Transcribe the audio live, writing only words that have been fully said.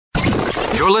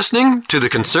You're listening to The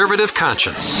Conservative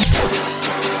Conscience.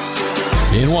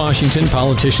 In Washington,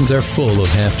 politicians are full of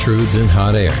half-truths and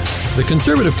hot air. The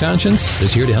Conservative Conscience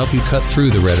is here to help you cut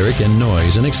through the rhetoric and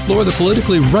noise and explore the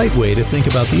politically right way to think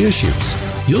about the issues.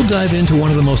 You'll dive into one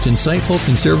of the most insightful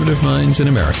conservative minds in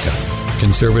America.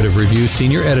 Conservative Review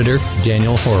Senior Editor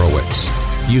Daniel Horowitz.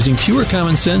 Using pure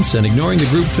common sense and ignoring the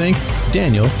groupthink,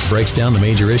 Daniel breaks down the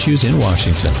major issues in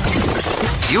Washington.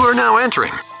 You are now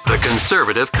entering The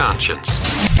Conservative Conscience.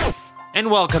 And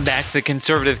welcome back to The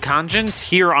Conservative Conscience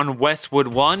here on Westwood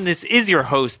One. This is your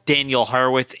host, Daniel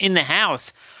Horowitz, in the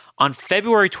house on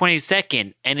February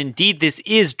 22nd. And indeed, this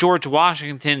is George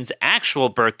Washington's actual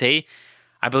birthday.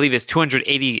 I believe his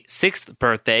 286th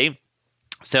birthday.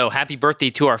 So happy birthday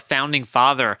to our founding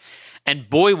father. And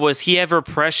boy, was he ever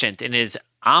prescient in his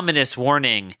ominous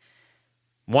warning.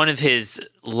 One of his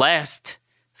last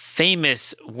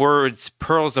famous words,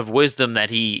 pearls of wisdom that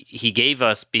he gave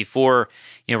us before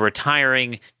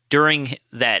retiring during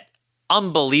that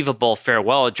unbelievable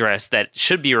farewell address that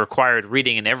should be required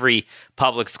reading in every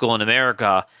public school in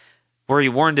America, where he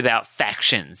warned about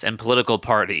factions and political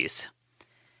parties.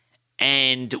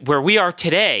 And where we are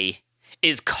today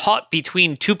is caught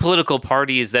between two political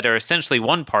parties that are essentially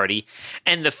one party,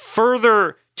 and the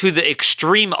further to the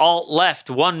extreme alt-left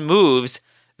one moves,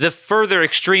 the further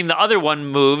extreme the other one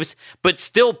moves, but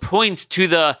still points to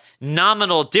the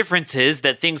nominal differences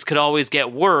that things could always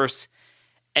get worse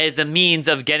as a means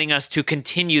of getting us to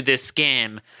continue this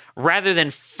scam, rather than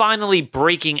finally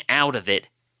breaking out of it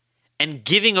and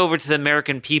giving over to the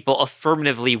American people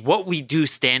affirmatively what we do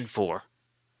stand for.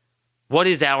 What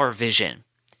is our vision?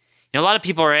 A lot of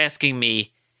people are asking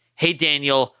me, hey,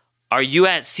 Daniel, are you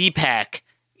at CPAC?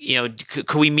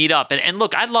 Could we meet up? And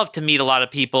look, I'd love to meet a lot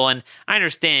of people, and I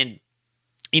understand,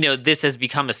 this has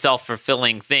become a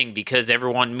self-fulfilling thing because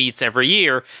everyone meets every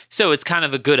year, so it's kind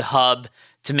of a good hub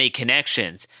to make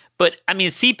connections. But,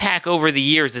 CPAC over the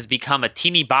years has become a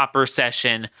teeny bopper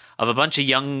session of a bunch of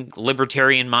young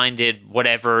libertarian-minded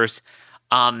whatevers.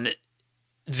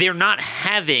 They're not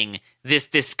having this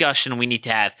discussion we need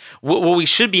to have. What we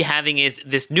should be having is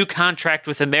this new contract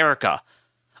with America,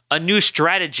 a new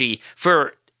strategy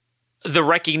for the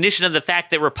recognition of the fact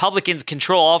that Republicans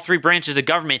control all three branches of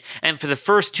government, and for the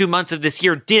first 2 months of this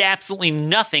year did absolutely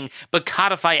nothing but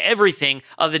codify everything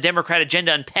of the Democrat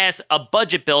agenda and pass a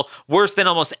budget bill worse than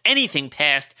almost anything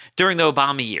passed during the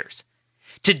Obama years.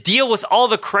 To deal with all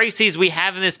the crises we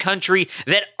have in this country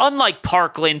that, unlike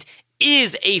Parkland,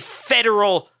 is a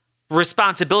federal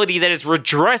responsibility that is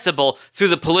redressable through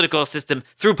the political system,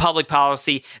 through public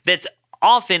policy, that's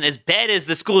often, as bad as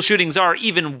the school shootings are,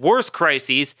 even worse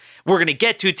crises we're going to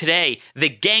get to today. The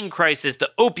gang crisis, the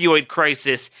opioid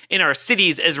crisis in our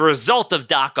cities as a result of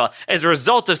DACA, as a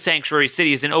result of sanctuary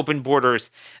cities and open borders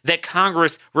that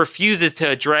Congress refuses to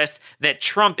address, that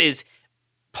Trump is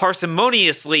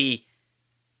parsimoniously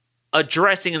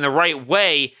addressing in the right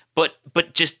way,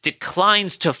 but just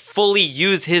declines to fully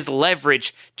use his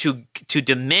leverage to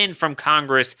demand from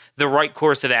Congress the right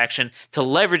course of action, to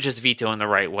leverage his veto in the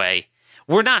right way.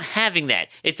 We're not having that.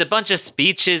 It's a bunch of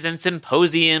speeches and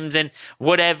symposiums and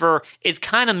whatever. It's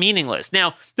kind of meaningless.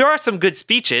 Now, there are some good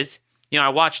speeches. I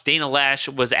watched Dana Lash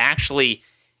was actually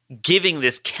giving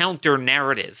this counter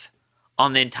narrative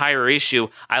on the entire issue.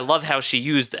 I love how she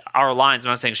used our lines. I'm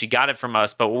not saying she got it from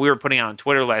us, but what we were putting on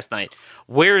Twitter last night.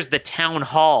 Where's the town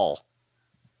hall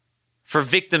for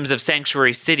victims of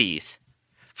sanctuary cities?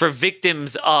 For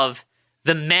victims of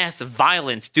the mass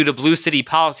violence due to blue city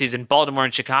policies in Baltimore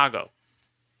and Chicago?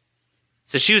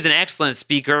 So she was an excellent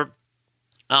speaker.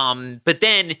 But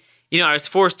then, I was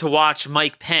forced to watch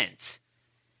Mike Pence.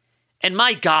 And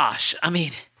my gosh,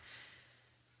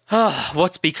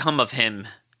 what's become of him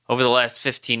over the last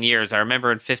 15 years? I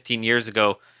remember 13 years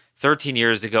ago,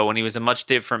 when he was a much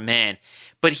different man.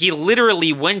 But he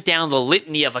literally went down the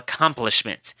litany of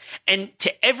accomplishments. And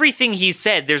to everything he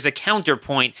said, there's a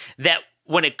counterpoint that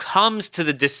when it comes to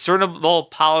the discernible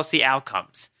policy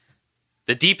outcomes,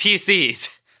 the DPCs,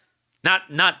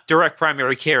 not direct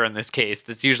primary care in this case,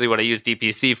 that's usually what I use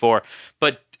DPC for,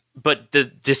 but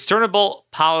the discernible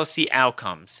policy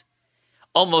outcomes,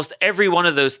 almost every one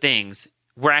of those things,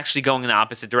 we're actually going in the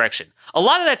opposite direction. A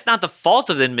lot of that's not the fault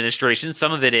of the administration.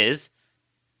 Some of it is.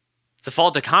 It's the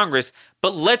fault of Congress.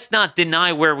 But let's not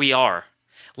deny where we are.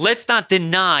 Let's not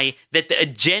deny that the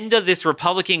agenda this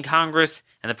Republican Congress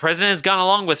and the president has gone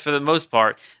along with, for the most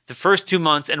part, the first 2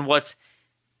 months and what's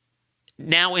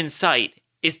now in sight,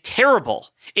 is terrible.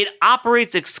 It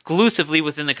operates exclusively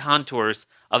within the contours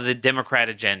of the Democrat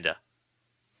agenda.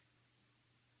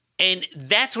 And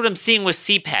that's what I'm seeing with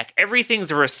CPAC. Everything's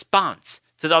a response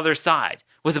to the other side.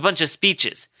 with a bunch of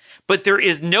speeches. But there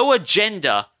is no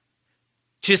agenda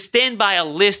to stand by a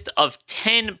list of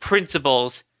 10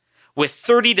 principles with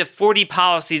 30 to 40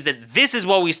 policies that this is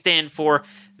what we stand for.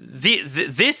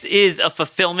 This is a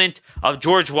fulfillment of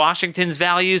George Washington's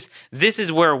values. This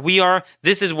is where we are.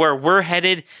 This is where we're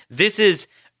headed. This is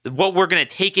what we're going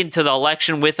to take into the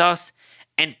election with us.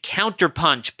 And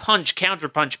counterpunch, punch,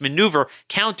 counterpunch, maneuver,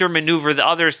 counter-maneuver the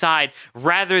other side,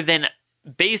 rather than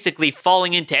basically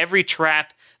falling into every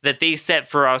trap that they set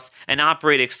for us and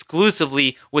operate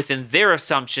exclusively within their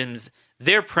assumptions,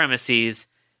 their premises,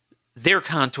 their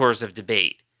contours of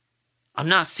debate. I'm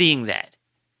not seeing that.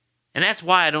 And that's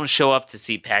why I don't show up to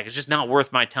CPAC. It's just not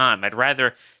worth my time. I'd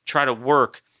rather try to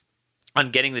work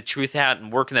on getting the truth out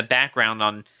and work in the background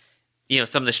on,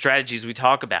 some of the strategies we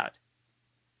talk about.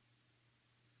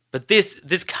 But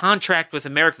this contract with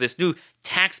America, this new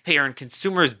taxpayer and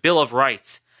consumers bill of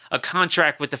rights, a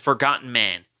contract with the forgotten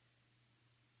man.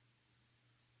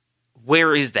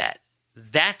 Where is that?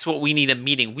 That's what we need a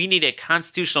meeting. We need a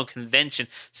constitutional convention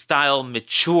style,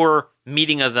 mature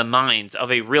meeting of the minds of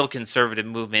a real conservative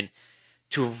movement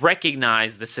to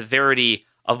recognize the severity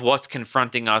of what's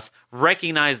confronting us,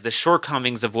 recognize the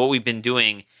shortcomings of what we've been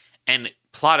doing, and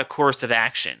plot a course of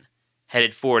action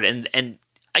headed forward. And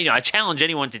I challenge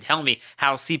anyone to tell me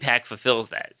how CPAC fulfills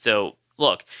that. So,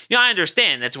 look, I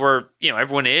understand that's where,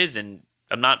 everyone is, and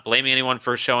I'm not blaming anyone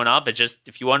for showing up. It's just,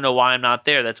 if you want to know why I'm not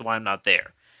there, that's why I'm not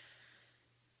there.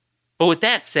 But with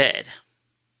that said,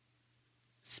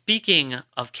 speaking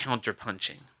of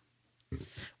counterpunching,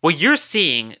 what you're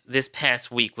seeing this past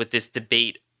week with this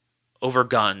debate over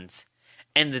guns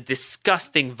and the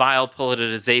disgusting, vile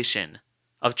politicization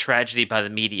of tragedy by the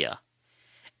media,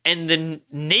 and the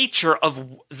nature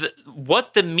of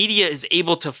what the media is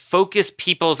able to focus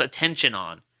people's attention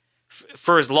on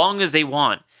for as long as they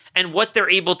want, and what they're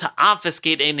able to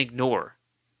obfuscate and ignore,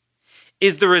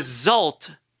 is the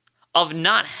result of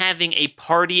not having a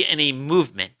party and a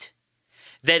movement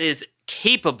that is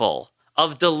capable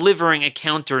of delivering a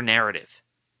counter narrative.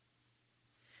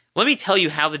 Let me tell you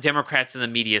how the Democrats and the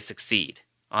media succeed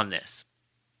on this.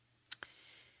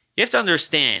 You have to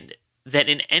understand that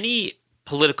in any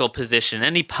political position,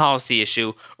 any policy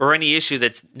issue, or any issue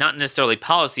that's not necessarily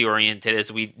policy oriented,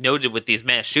 as we noted with these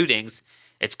mass shootings,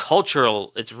 it's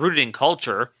cultural, it's rooted in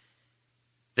culture.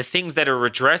 The things that are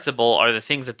redressable are the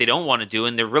things that they don't want to do,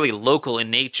 and they're really local in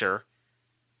nature.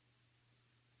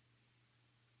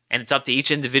 And it's up to each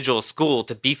individual school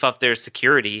to beef up their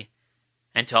security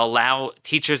and to allow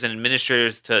teachers and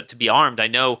administrators to be armed. I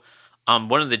know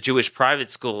one of the Jewish private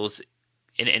schools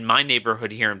in my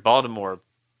neighborhood here in Baltimore,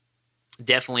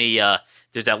 definitely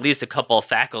there's at least a couple of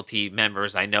faculty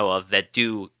members I know of that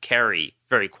do carry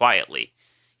very quietly.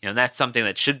 And that's something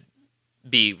that should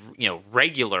be,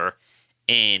 regular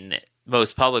in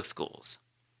most public schools.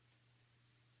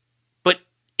 But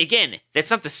again,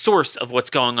 that's not the source of what's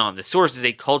going on. The source is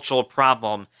a cultural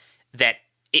problem that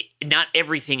not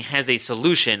everything has a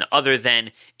solution, other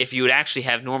than if you would actually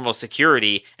have normal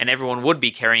security and everyone would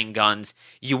be carrying guns,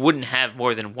 you wouldn't have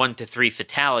more than 1 to 3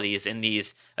 fatalities in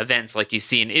these events like you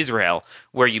see in Israel,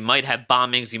 where you might have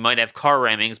bombings, you might have car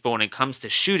rammings, but when it comes to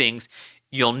shootings,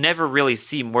 you'll never really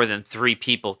see more than 3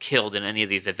 people killed in any of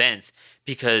these events,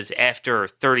 because after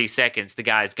 30 seconds, the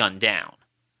guy's gunned down.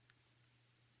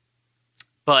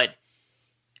 But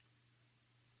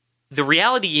the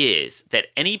reality is that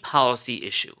any policy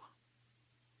issue,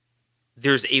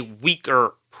 there's a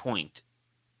weaker point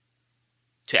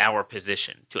to our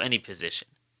position, to any position.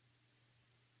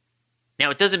 Now,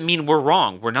 it doesn't mean we're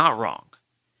wrong. We're not wrong.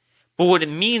 But what it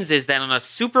means is that on a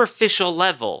superficial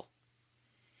level,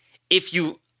 if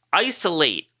you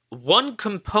isolate one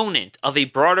component of a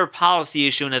broader policy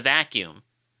issue in a vacuum,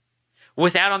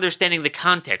 without understanding the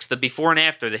context, the before and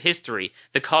after, the history,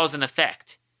 the cause and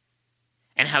effect,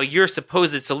 and how your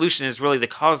supposed solution is really the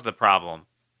cause of the problem,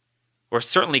 or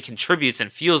certainly contributes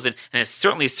and fuels it, and is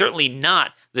certainly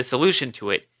not the solution to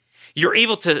it, you're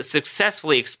able to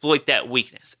successfully exploit that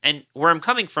weakness. And where I'm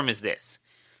coming from is this.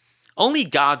 Only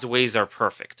God's ways are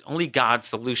perfect. Only God's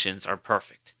solutions are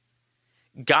perfect.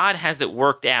 God has it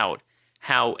worked out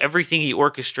how everything he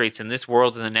orchestrates in this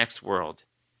world and the next world,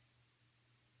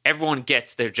 everyone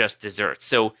gets their just desserts.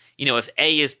 So, if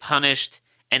A is punished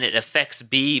and it affects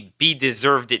B, B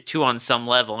deserved it too on some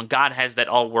level, and God has that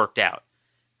all worked out.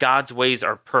 God's ways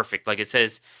are perfect, like it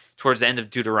says towards the end of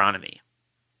Deuteronomy.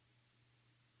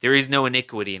 There is no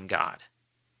iniquity in God.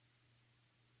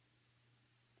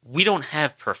 We don't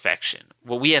have perfection.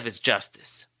 What we have is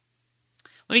justice.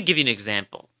 Let me give you an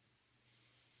example.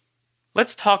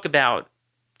 Let's talk about,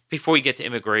 before we get to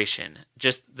immigration,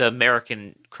 just the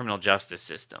American criminal justice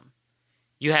system.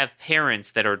 You have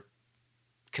parents that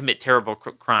commit terrible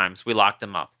crimes. We lock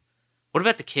them up. What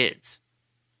about the kids?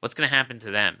 What's going to happen to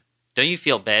them? Don't you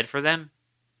feel bad for them?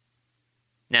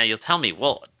 Now you'll tell me,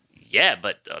 well, yeah,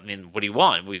 but I mean, what do you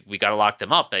want? We got to lock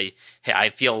them up. I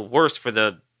feel worse for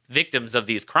the victims of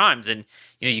these crimes, and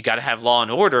you got to have law and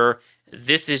order.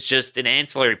 This is just an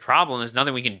ancillary problem. There's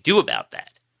nothing we can do about that.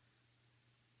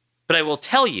 But I will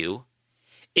tell you,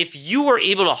 if you were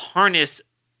able to harness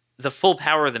the full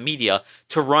power of the media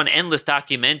to run endless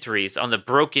documentaries on the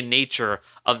broken nature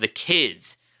of the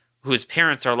kids whose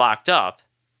parents are locked up,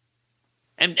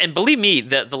 and believe me,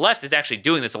 the left is actually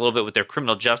doing this a little bit with their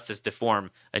criminal justice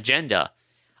reform agenda,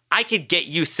 I could get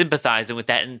you sympathizing with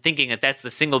that and thinking that that's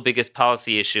the single biggest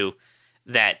policy issue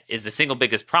that is the single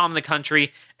biggest problem in the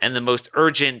country and the most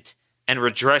urgent and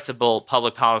redressable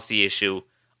public policy issue,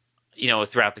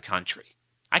 throughout the country.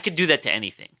 I could do that to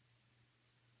anything.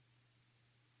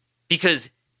 Because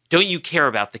don't you care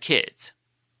about the kids?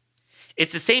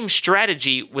 It's the same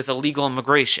strategy with illegal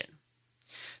immigration.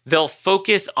 They'll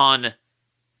focus on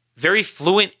very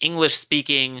fluent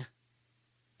English-speaking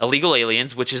illegal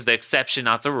aliens, which is the exception,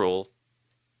 not the rule,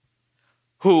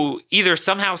 who either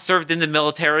somehow served in the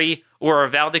military or are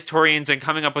valedictorians and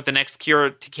coming up with the next cure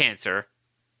to cancer,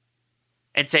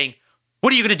 and saying,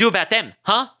 what are you going to do about them?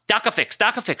 Huh?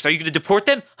 DACA fix. Are you going to deport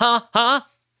them? Huh?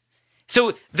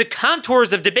 So the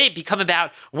contours of debate become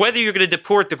about whether you're going to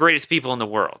deport the greatest people in the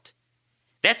world.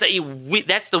 That's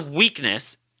the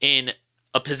weakness in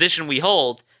a position we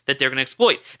hold that they're going to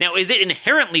exploit. Now, is it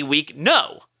inherently weak?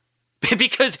 No.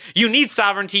 Because you need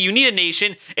sovereignty, you need a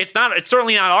nation. It's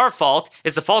certainly not our fault.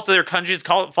 It's the fault of their country. It's the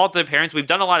fault of their parents. We've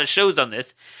done a lot of shows on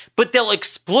this. But they'll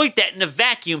exploit that in a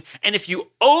vacuum. And if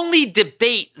you only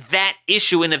debate that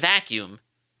issue in a vacuum,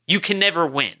 you can never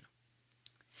win.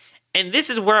 And this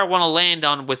is where I want to land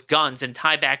on with guns and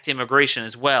tie back to immigration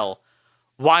as well.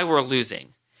 Why we're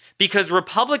losing. Because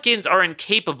Republicans are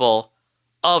incapable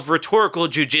of rhetorical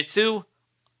jujitsu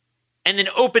and then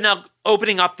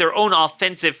opening up their own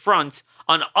offensive fronts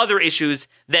on other issues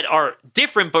that are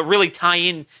different but really tie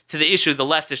in to the issue the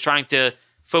left is trying to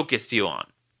focus you on.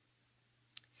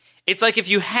 It's like if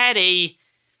you had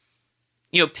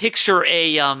picture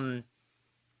a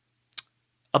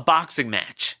boxing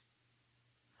match.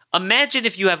 Imagine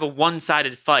if you have a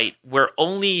one-sided fight where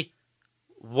only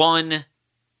one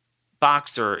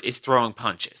boxer is throwing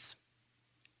punches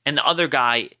and the other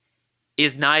guy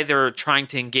is neither trying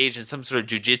to engage in some sort of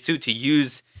jiu-jitsu to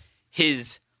use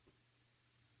his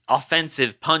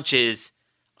offensive punches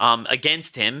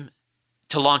against him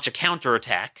to launch a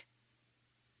counterattack,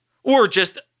 or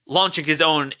just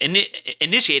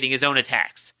initiating his own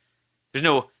attacks. There's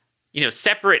no,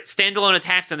 separate standalone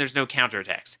attacks and there's no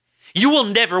counterattacks. You will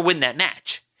never win that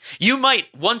match. You might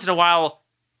once in a while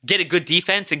get a good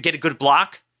defense and get a good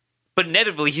block, but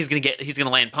inevitably he's going to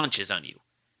land punches on you.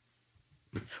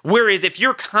 Whereas if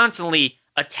you're constantly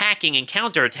attacking and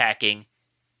counterattacking,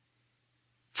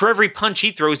 for every punch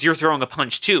he throws, you're throwing a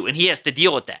punch too, and he has to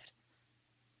deal with that.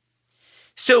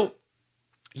 So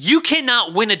you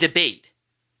cannot win a debate.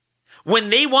 When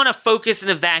they want to focus in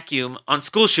a vacuum on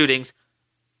school shootings,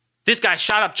 this guy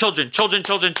shot up children,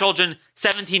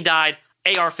 17 died,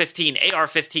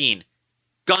 AR-15,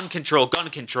 gun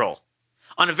control.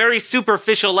 On a very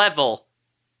superficial level,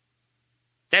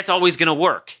 that's always going to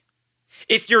work.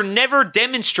 If you're never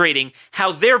demonstrating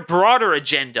how their broader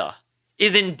agenda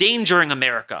is endangering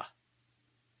America,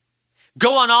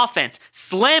 go on offense,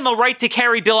 slam a right to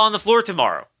carry bill on the floor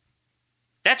tomorrow.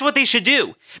 That's what they should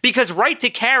do, because right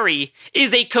to carry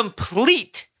is a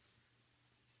complete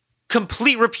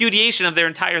repudiation of their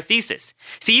entire thesis.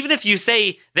 See, even if you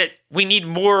say that we need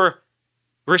more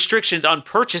restrictions on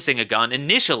purchasing a gun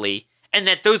initially, and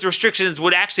that those restrictions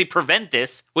would actually prevent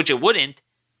this, which it wouldn't,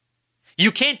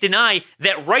 you can't deny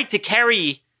that right to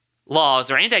carry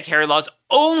laws or anti-carry laws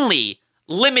only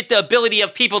limit the ability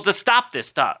of people to stop this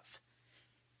stuff.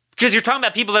 Because you're talking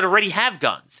about people that already have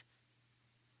guns.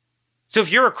 So if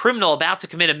you're a criminal about to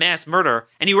commit a mass murder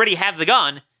and you already have the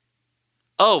gun,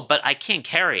 oh, but I can't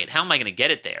carry it. How am I going to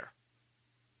get it there?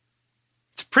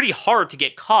 It's pretty hard to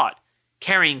get caught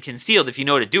carrying concealed if you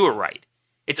know how to do it right.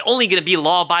 It's only going to be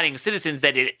law-abiding citizens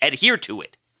that adhere to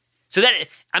it. So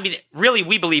really,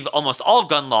 we believe almost all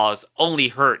gun laws only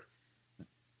hurt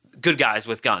good guys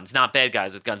with guns, not bad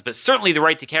guys with guns, but certainly the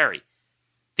right to carry.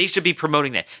 They should be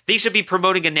promoting that. They should be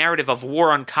promoting a narrative of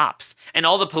war on cops. And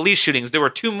all the police shootings, there were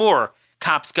 2 more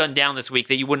cops gunned down this week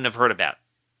that you wouldn't have heard about.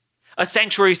 A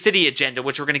sanctuary city agenda,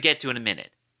 which we're going to get to in a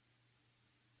minute.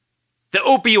 The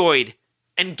opioid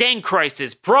and gang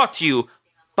crisis brought to you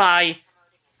by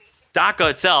DACA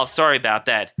itself. Sorry about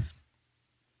that.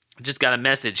 just got a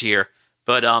message here,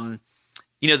 but the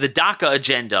DACA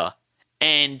agenda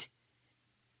and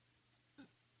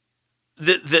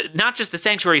the not just the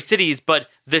sanctuary cities, but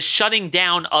the shutting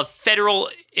down of federal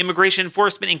immigration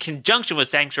enforcement in conjunction with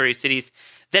sanctuary cities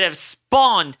that have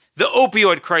spawned the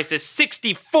opioid crisis.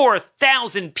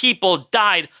 64,000 people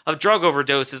died of drug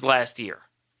overdoses last year.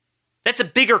 That's a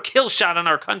bigger kill shot on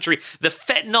our country. The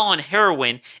fentanyl and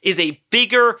heroin is a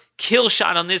bigger kill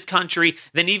shot on this country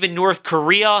than even North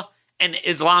Korea and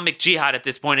Islamic Jihad at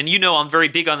this point. And I'm very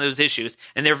big on those issues,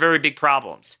 and they're very big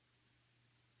problems.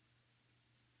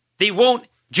 They won't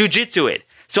jujitsu it.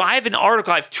 So I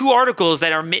have 2 articles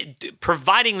that are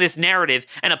providing this narrative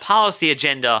and a policy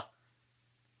agenda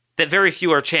that very few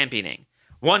are championing.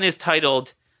 One is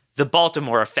titled The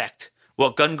Baltimore Effect,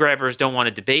 What Gun Grabbers Don't Want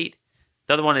to Debate.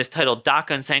 The other one is titled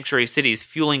DACA and Sanctuary Cities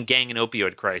Fueling Gang and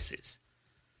Opioid Crisis.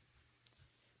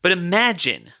 But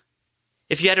imagine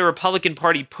if you had a Republican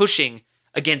Party pushing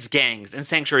against gangs and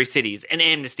sanctuary cities and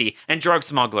amnesty and drug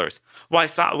smugglers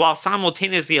while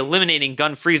simultaneously eliminating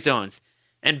gun-free zones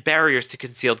and barriers to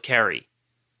concealed carry.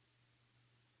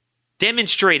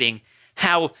 Demonstrating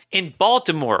how in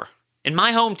Baltimore, in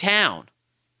my hometown,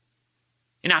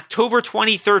 in October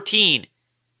 2013,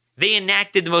 they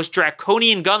enacted the most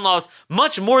draconian gun laws,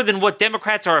 much more than what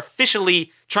Democrats are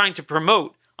officially trying to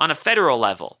promote on a federal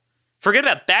level. Forget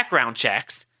about background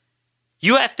checks.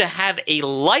 You have to have a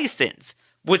license,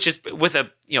 which is with a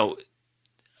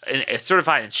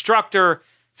certified instructor,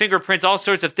 fingerprints, all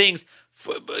sorts of things.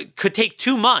 Could take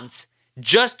 2 months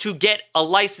just to get a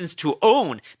license to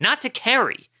own, not to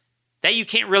carry. That you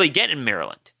can't really get in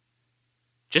Maryland.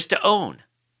 Just to own.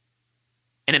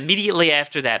 And immediately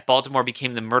after that, Baltimore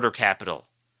became the murder capital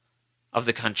of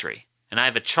the country. And I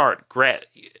have a chart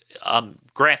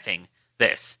graphing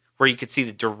this, where you could see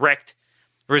the direct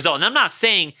result. And I'm not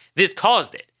saying this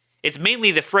caused it. It's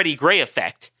mainly the Freddie Gray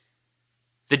effect,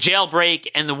 the jailbreak,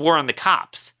 and the war on the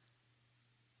cops.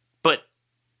 But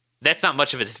that's not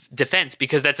much of a defense,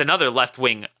 because that's another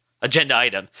left-wing agenda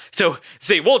item. So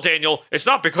say, well, Daniel, it's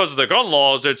not because of the gun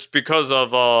laws, it's because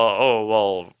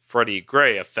of, Freddie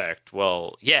Gray effect.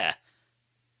 Well, yeah.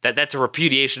 That's a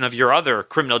repudiation of your other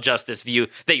criminal justice view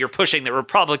that you're pushing that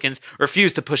Republicans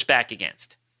refuse to push back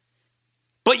against.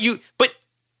 But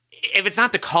if it's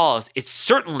not the cause, it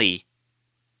certainly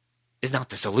is not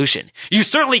the solution. You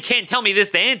certainly can't tell me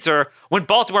this the answer when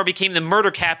Baltimore became the murder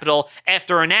capital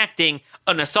after enacting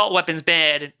an assault weapons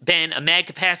ban, a mag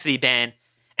capacity ban,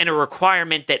 and a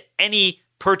requirement that any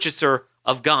purchaser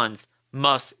of guns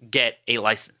must get a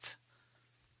license.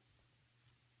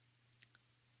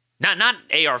 Not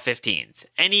AR-15s,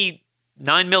 any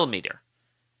 9mm.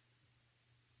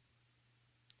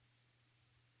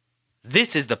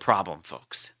 This is the problem,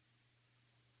 folks.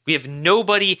 We have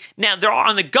nobody. Now,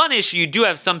 on the gun issue, you do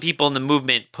have some people in the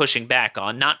movement pushing back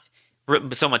on, not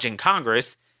so much in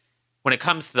Congress. When it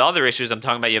comes to the other issues I'm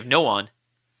talking about, you have no one.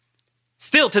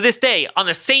 Still, to this day, on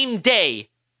the same day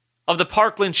of the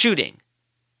Parkland shooting,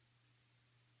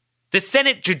 the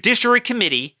Senate Judiciary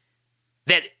Committee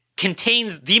that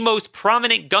contains the most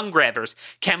prominent gun grabbers,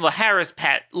 Kamala Harris,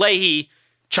 Pat Leahy,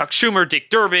 Chuck Schumer, Dick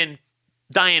Durbin,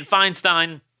 Dianne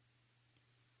Feinstein,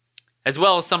 as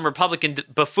well as some Republican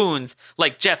buffoons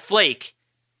like Jeff Flake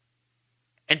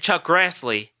and Chuck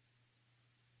Grassley,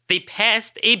 they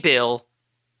passed a bill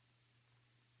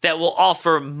that will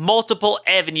offer multiple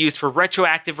avenues for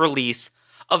retroactive release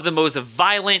of the most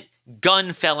violent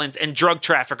gun felons and drug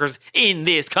traffickers in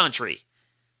this country.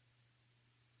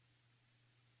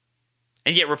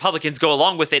 And yet Republicans go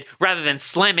along with it rather than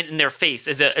slam it in their face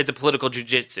as a political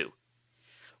jujitsu.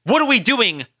 What are we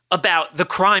doing about the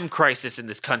crime crisis in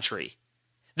this country?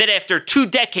 That after 2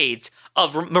 decades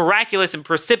of miraculous and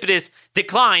precipitous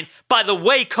decline, by the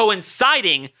way,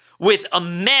 coinciding with a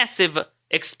massive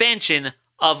expansion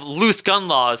of loose gun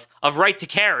laws, of right to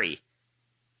carry.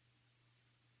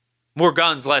 More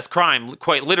guns, less crime,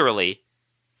 quite literally.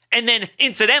 And then,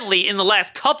 incidentally, in the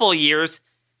last couple years,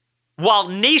 while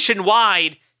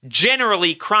nationwide,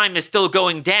 generally crime is still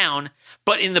going down,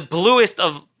 but in the bluest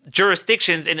of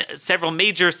jurisdictions in several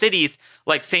major cities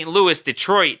like St. Louis,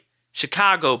 Detroit,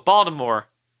 Chicago, Baltimore,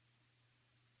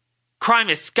 crime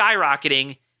is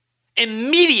skyrocketing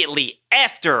immediately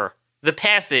after the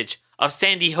passage of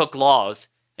Sandy Hook laws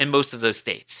in most of those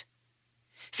states.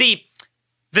 See,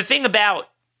 the thing about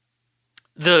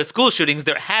the school shootings,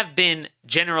 there have been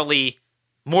generally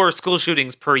more school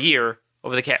shootings per year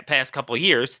over the past couple of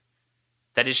years.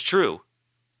 That is true.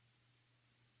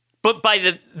 But by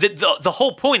the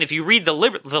whole point, if you read the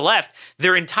left,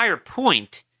 their entire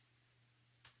point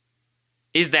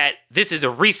is that this is a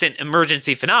recent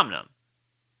emergency phenomenon.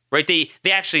 right? They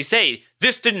actually say,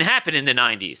 this didn't happen in the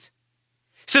 90s.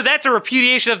 So that's a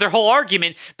repudiation of their whole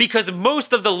argument because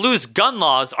most of the loose gun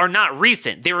laws are not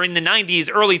recent. They were in the 90s,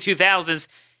 early 2000s.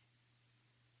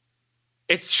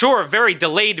 It's sure a very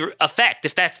delayed effect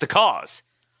if that's the cause.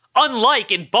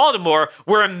 Unlike in Baltimore,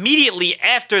 where immediately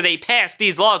after they passed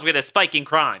these laws, we had a spike in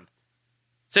crime.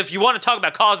 So if you want to talk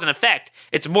about cause and effect,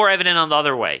 it's more evident on the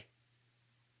other way.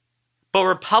 But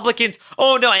Republicans,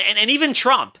 oh no, and even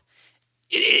Trump.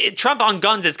 Trump on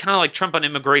guns is kind of like Trump on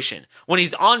immigration. When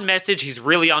he's on message, he's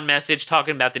really on message,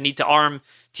 talking about the need to arm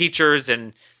teachers,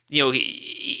 and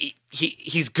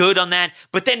he's good on that.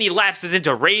 But then he lapses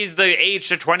into raise the age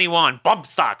to 21, bump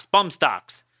stocks,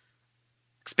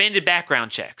 expanded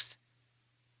background checks.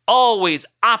 Always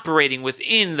operating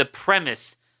within the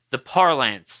premise, the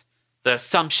parlance, the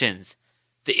assumptions,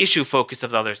 the issue focus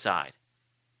of the other side.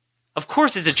 Of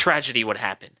course, it's a tragedy what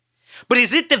happened. But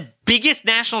is it the biggest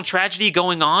national tragedy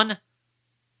going on?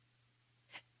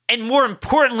 And more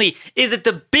importantly, is it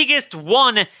the biggest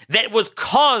one that was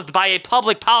caused by a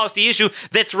public policy issue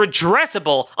that's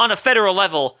redressable on a federal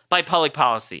level by public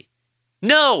policy?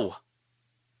 No.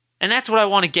 And that's what I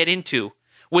want to get into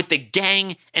with the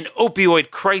gang and opioid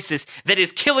crisis that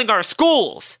is killing our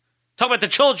schools. Talk about the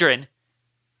children.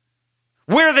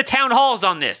 Where are the town halls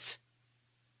on this?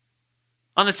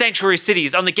 On the sanctuary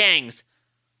cities, on the gangs,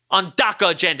 on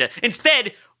DACA agenda.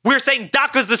 Instead, we're saying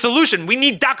DACA's the solution. We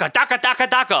need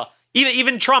DACA.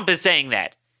 Even Trump is saying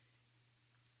that.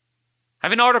 I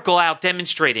have an article out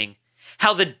demonstrating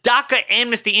how the DACA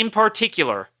amnesty in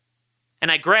particular,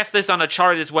 and I graphed this on a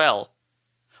chart as well,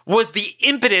 was the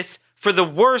impetus for the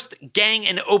worst gang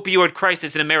and opioid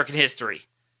crisis in American history.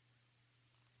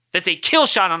 That's a kill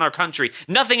shot on our country.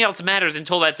 Nothing else matters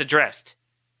until that's addressed.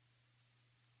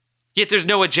 Yet there's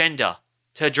no agenda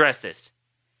to address this.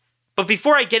 But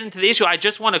before I get into the issue, I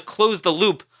just want to close the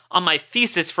loop on my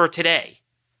thesis for today.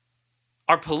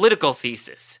 Our political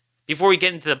thesis, before we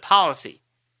get into the policy.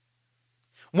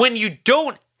 When you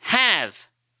don't have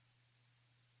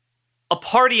a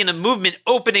party and a movement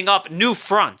opening up new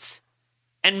fronts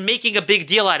and making a big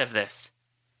deal out of this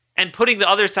and putting the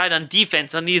other side on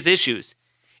defense on these issues,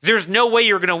 there's no way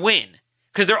you're going to win,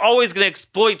 because they're always going to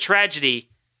exploit tragedy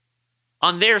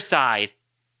on their side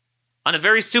on a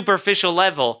very superficial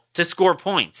level to score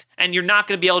points, and you're not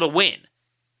going to be able to win.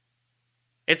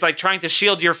 It's like trying to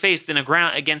shield your face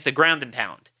against a ground and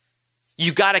pound.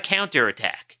 You got to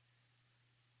counterattack.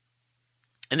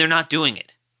 And they're not doing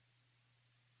it.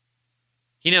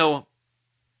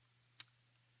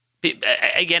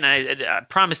 Again, I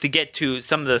promise to get to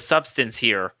some of the substance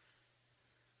here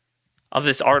of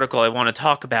this article I want to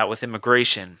talk about with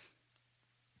immigration.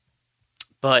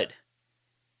 But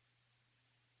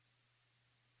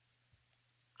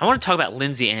I want to talk about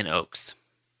Lindsay Ann Oaks.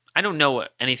 I don't know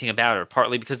anything about her,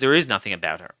 partly because there is nothing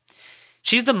about her.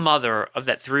 She's the mother of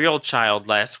that 3-year-old child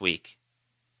last week.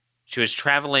 She was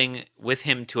traveling with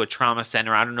him to a trauma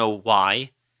center. I don't know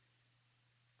why.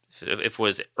 If it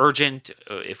was urgent,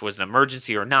 if it was an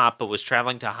emergency or not, but was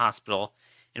traveling to a hospital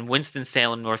in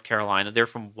Winston-Salem, North Carolina. They're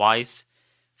from Weiss,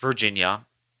 Virginia.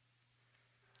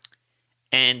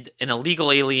 And an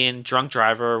illegal alien drunk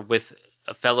driver with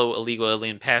a fellow illegal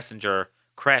alien passenger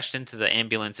crashed into the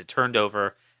ambulance. It turned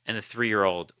over, and the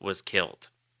 3-year-old was killed.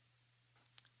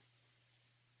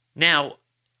 Now,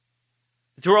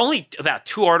 there were only about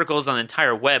 2 articles on the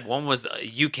entire web. One was the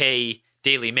UK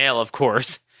Daily Mail, of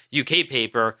course, UK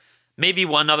paper. Maybe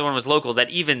another one was local that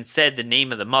even said the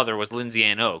name of the mother was Lindsay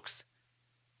Ann Oaks.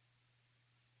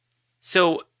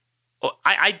 So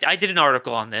I did an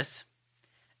article on this.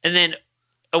 And then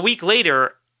a week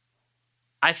later,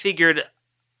 I figured,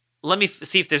 let me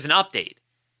see if there's an update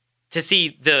to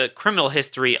see the criminal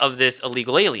history of this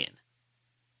illegal alien.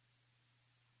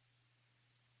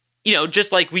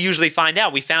 Just like we usually find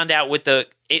out. We found out with the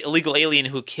illegal alien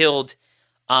who killed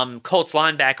Colts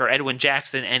linebacker Edwin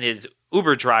Jackson and his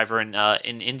Uber driver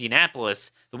in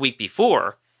Indianapolis the week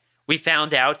before. We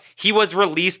found out he was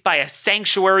released by a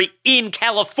sanctuary in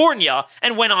California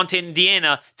and went on to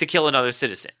Indiana to kill another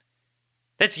citizen.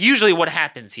 That's usually what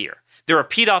happens here. They're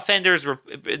repeat offenders,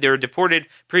 they're deported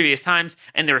previous times,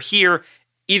 and they're here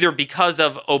either because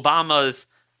of Obama's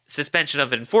suspension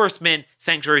of enforcement,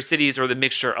 sanctuary cities, or the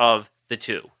mixture of the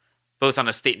two, both on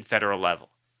a state and federal level.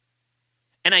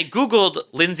 And I Googled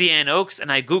Lindsay Ann Oaks,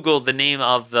 and I Googled the name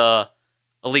of the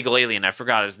illegal alien. I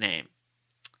forgot his name.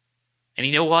 And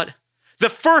you know what? The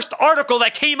first article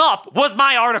that came up was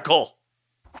my article.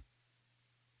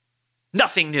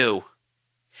 Nothing new.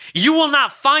 You will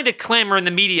not find a clamor in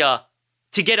the media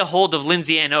to get a hold of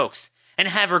Lindsay Ann Oaks. and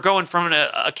have her go in front of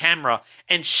a camera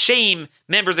and shame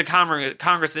members of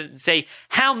Congress and say,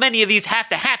 how many of these have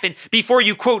to happen before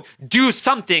you, quote, do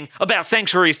something about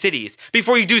sanctuary cities,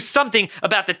 before you do something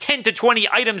about the 10 to 20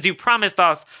 items you promised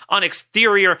us on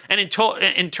exterior and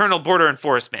internal border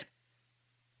enforcement.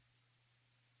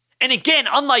 And again,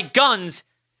 unlike guns,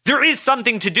 there is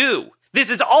something to do. This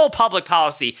is all public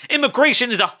policy.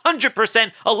 Immigration is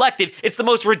 100% elective. It's the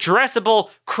most redressable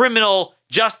criminal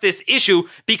justice issue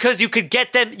because you could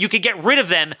get rid of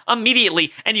them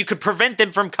immediately and you could prevent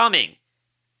them from coming.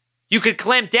 You could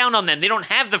clamp down on them. They don't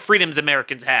have the freedoms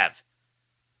Americans have.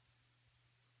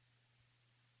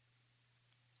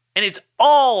 And it's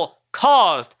all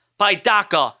caused by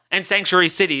DACA and sanctuary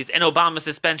cities and Obama's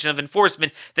suspension of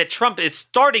enforcement that Trump is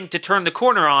starting to turn the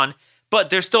corner on, but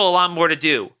there's still a lot more to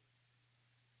do.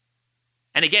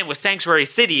 And again, with sanctuary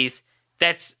cities,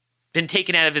 that's been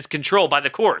taken out of his control by the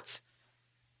courts,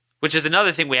 which is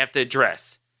another thing we have to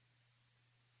address.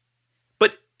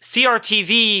 But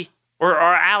CRTV or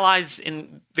our allies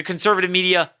in the conservative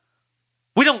media,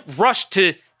 we don't rush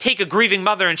to take a grieving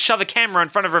mother and shove a camera in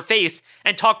front of her face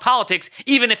and talk politics,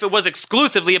 even if it was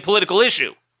exclusively a political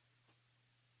issue.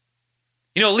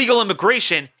 You know, legal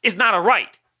immigration is not a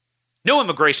right. No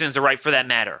immigration is a right for that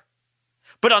matter.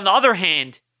 But on the other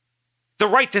hand, the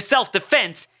right to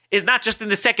self-defense is not just in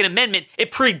the Second Amendment,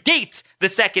 it predates the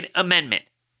Second Amendment.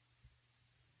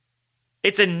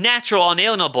 It's a natural,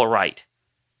 unalienable right.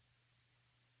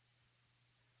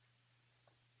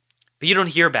 But you don't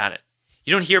hear about it.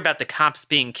 You don't hear about the cops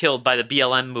being killed by the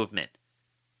BLM movement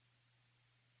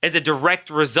as a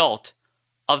direct result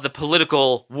of the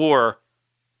political war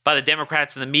by the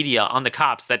Democrats and the media on the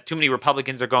cops that too many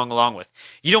Republicans are going along with.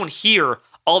 You don't hear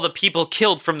all the people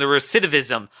killed from the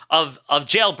recidivism of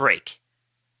jailbreak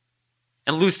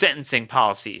and loose sentencing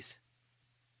policies.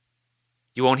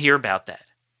 You won't hear about that.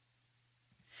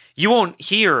 You won't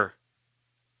hear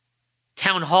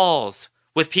town halls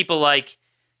with people like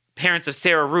parents of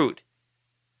Sarah Root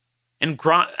and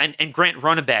Grant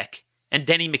Runnebeck and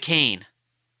Denny McCain,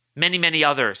 many, many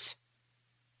others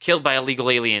killed by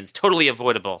illegal aliens, totally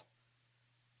avoidable.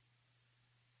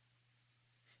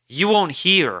 You won't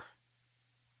hear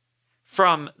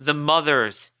from the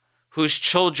mothers whose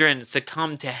children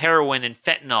succumbed to heroin and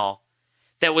fentanyl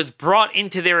that was brought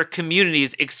into their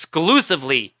communities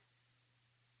exclusively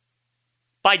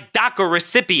by DACA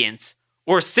recipients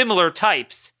or similar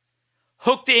types,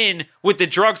 hooked in with the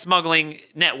drug smuggling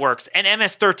networks and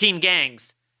MS-13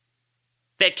 gangs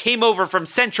that came over from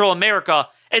Central America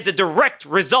as a direct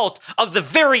result of the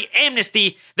very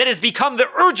amnesty that has become the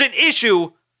urgent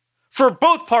issue for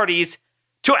both parties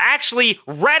to actually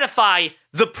ratify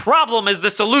the problem as the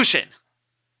solution.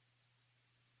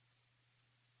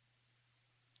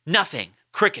 Nothing.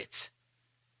 Crickets.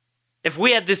 If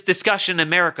we had this discussion in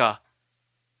America,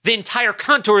 the entire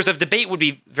contours of debate would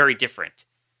be very different.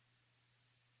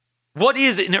 What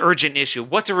is an urgent issue?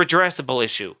 What's a redressable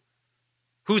issue?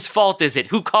 Whose fault is it?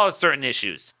 Who caused certain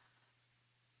issues?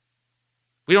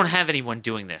 We don't have anyone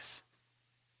doing this.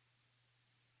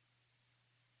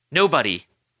 Nobody.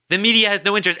 The media has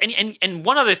no interest. And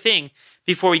one other thing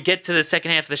before we get to the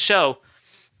second half of the show,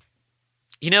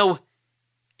 you know,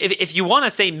 if you want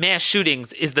to say mass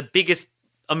shootings is the biggest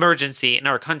emergency in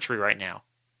our country right now,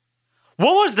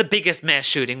 what was the biggest mass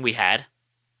shooting we had?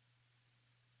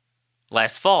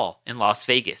 Last fall in Las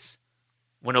Vegas,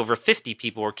 when over 50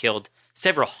 people were killed,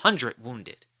 several hundred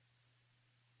wounded.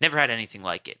 Never had anything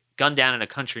like it. Gunned down at a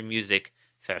country music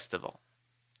festival.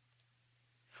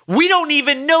 We don't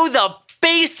even know the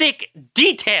basic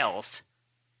details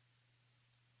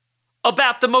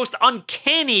about the most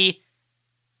uncanny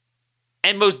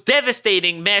and most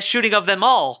devastating mass shooting of them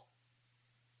all.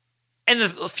 And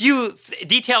the few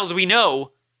details we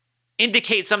know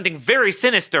indicate something very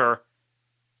sinister,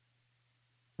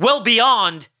 well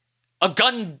beyond a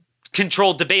gun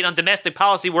control debate on domestic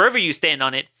policy, wherever you stand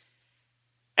on it.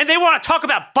 And they want to talk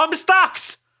about bump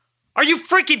stocks? Are you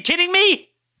freaking kidding me?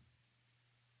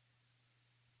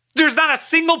 There's not a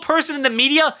single person in the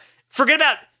media, forget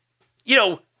about,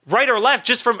 right or left,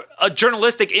 just from a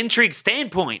journalistic intrigue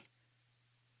standpoint,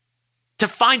 to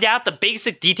find out the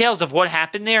basic details of what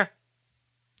happened there?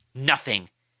 Nothing.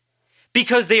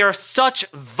 Because they are such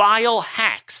vile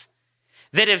hacks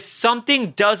that if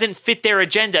something doesn't fit their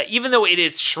agenda, even though it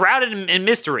is shrouded in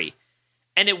mystery,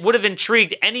 and it would have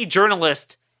intrigued any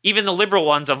journalist, even the liberal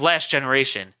ones of last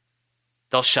generation,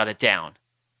 they'll shut it down.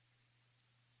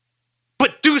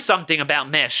 But do something about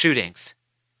mass shootings.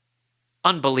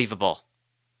 Unbelievable.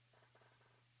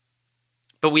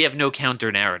 But we have no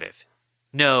counter-narrative.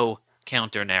 No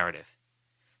counter-narrative.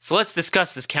 So let's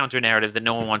discuss this counter narrative that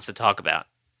no one wants to talk about.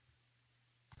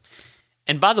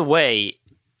 And by the way,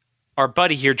 our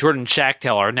buddy here, Jordan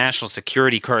Schachtel, our national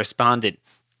security correspondent,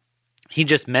 he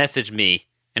just messaged me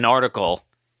an article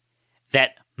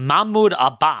that Mahmoud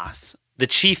Abbas, the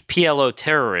chief PLO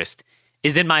terrorist,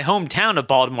 is in my hometown of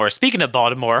Baltimore. Speaking of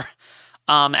Baltimore,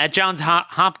 at Johns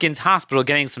Hopkins Hospital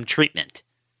getting some treatment.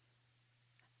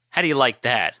 How do you like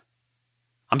that?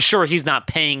 I'm sure he's not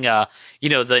paying, the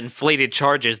inflated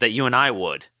charges that you and I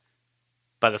would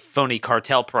by the phony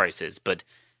cartel prices. But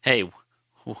hey,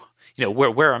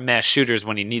 where are mass shooters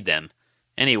when you need them?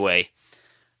 Anyway,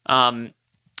 when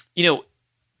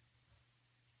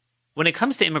it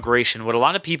comes to immigration, what a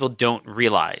lot of people don't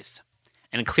realize,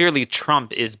 and clearly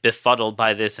Trump is befuddled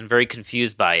by this and very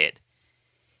confused by it,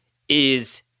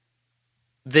 is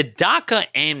the DACA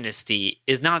amnesty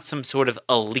is not some sort of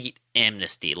elite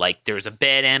amnesty. Like there's a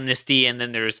bad amnesty and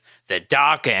then there's the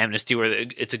DACA amnesty where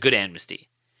it's a good amnesty.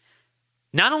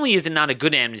 Not only is it not a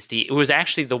good amnesty, it was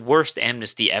actually the worst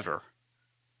amnesty ever.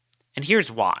 And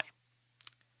here's why.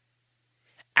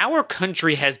 Our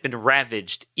country has been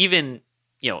ravaged, even,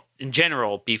 in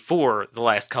general, before the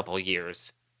last couple of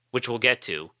years, which we'll get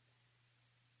to,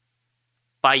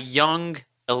 by young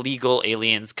illegal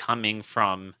aliens coming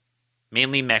from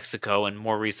mainly Mexico and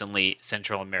more recently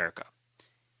Central America.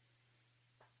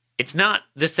 It's not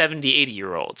the 70,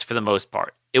 80-year-olds for the most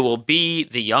part. It will be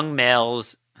the young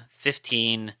males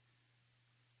 15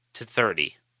 to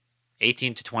 30,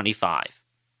 18 to 25.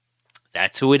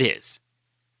 That's who it is.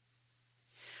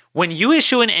 When you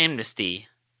issue an amnesty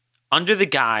under the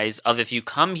guise of if you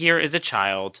come here as a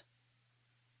child,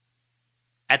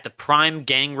 at the prime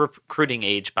gang recruiting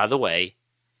age, by the way,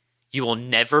 you will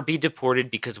never be deported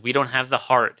because we don't have the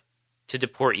heart to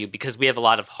deport you because we have a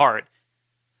lot of heart.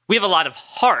 We have a lot of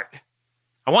heart.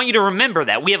 I want you to remember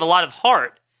that. We have a lot of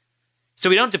heart. So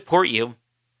we don't deport you.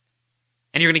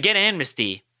 And you're going to get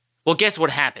amnesty. Well, guess what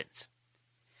happens?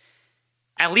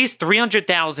 At least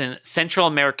 300,000 Central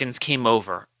Americans came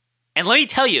over. And let me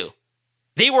tell you,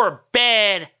 they were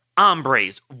bad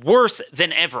hombres, worse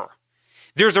than ever.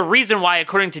 There's a reason why,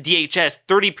 according to DHS,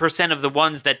 30% of the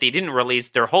ones that they didn't release,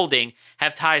 they're holding,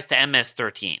 have ties to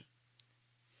MS-13.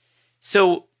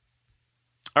 So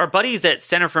our buddies at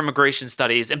Center for Immigration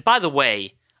Studies, and by the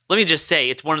way, let me just say,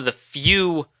 it's one of the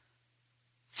few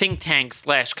think tanks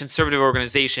 / conservative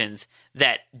organizations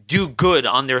that do good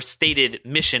on their stated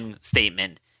mission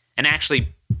statement and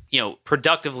actually,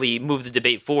 productively move the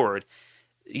debate forward.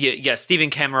 Yeah, Stephen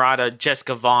Camarata,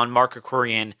 Jessica Vaughn, Mark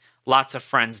Krikorian, lots of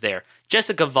friends there.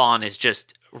 Jessica Vaughn is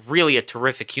just really a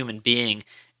terrific human being,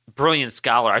 brilliant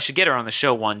scholar. I should get her on the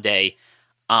show one day.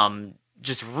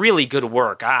 Just really good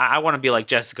work. I want to be like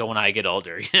Jessica when I get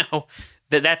older.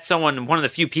 That's one of the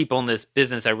few people in this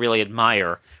business I really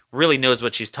admire. Really knows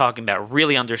what she's talking about.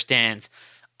 Really understands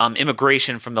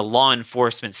immigration from the law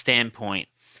enforcement standpoint,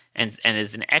 and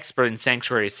is an expert in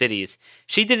sanctuary cities.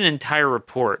 She did an entire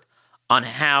report on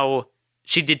how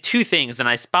she did two things, and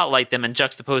I spotlight them and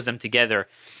juxtapose them together.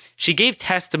 She gave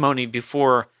testimony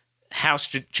before House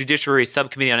Judiciary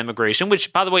Subcommittee on Immigration,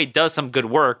 which, by the way, does some good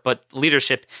work, but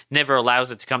leadership never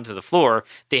allows it to come to the floor.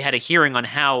 They had a hearing on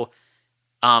how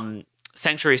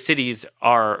sanctuary cities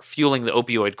are fueling the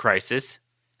opioid crisis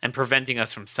and preventing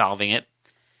us from solving it.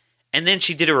 And then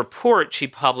she did a report she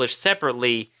published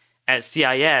separately at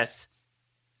CIS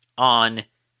on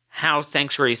how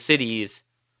sanctuary cities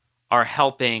are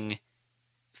helping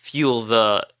fuel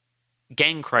the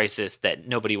gang crisis that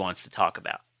nobody wants to talk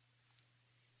about.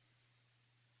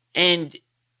 And,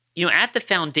 at the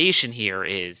foundation here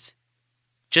is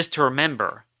just to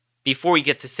remember, before we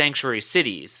get to sanctuary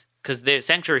cities, because the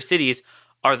sanctuary cities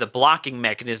are the blocking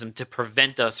mechanism to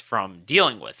prevent us from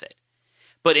dealing with it.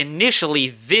 But initially,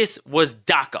 this was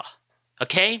DACA,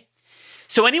 okay?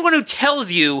 So anyone who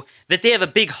tells you that they have a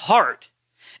big heart,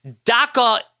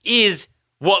 DACA is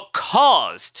what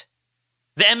caused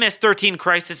the MS-13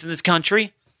 crisis in this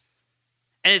country,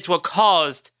 and it's what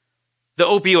caused the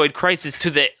opioid crisis to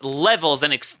the levels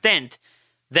and extent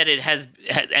that it has,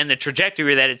 and the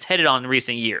trajectory that it's headed on in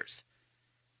recent years.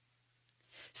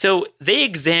 So they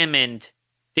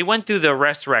went through the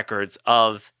arrest records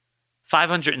of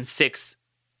 506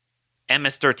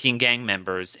 MS-13 gang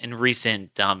members in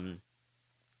recent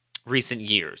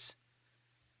years.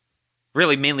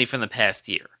 Really, mainly from the past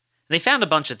year. And they found a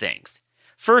bunch of things.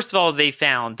 First of all, they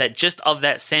found that just of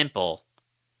that sample,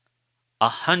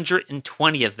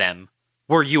 120 of them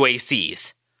were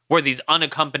UACs, were these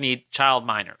unaccompanied child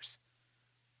minors.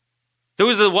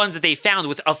 Those are the ones that they found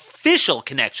with official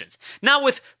connections, not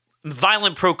with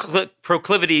violent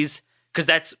proclivities, because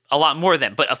that's a lot more of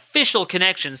them, but official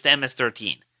connections to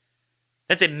MS-13.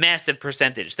 That's a massive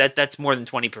percentage. That's more than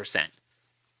 20%.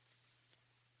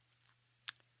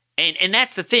 And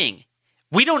that's the thing.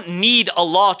 We don't need a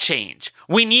law change.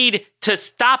 We need to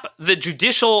stop the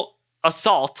judicial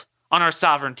assault on our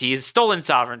sovereignty, stolen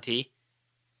sovereignty,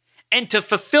 and to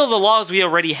fulfill the laws we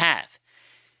already have.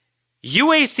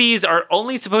 UACs are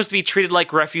only supposed to be treated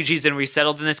like refugees and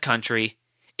resettled in this country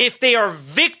if they are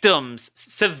victims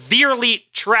severely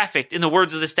trafficked, in the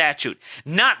words of the statute,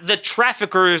 not the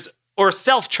traffickers or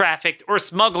self-trafficked or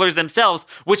smugglers themselves,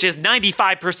 which is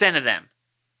 95% of them.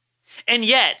 And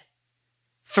yet,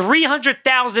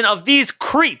 300,000 of these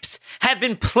creeps have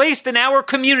been placed in our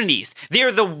communities. They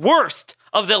are the worst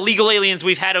of the illegal aliens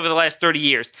we've had over the last 30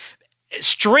 years,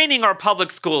 straining our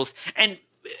public schools and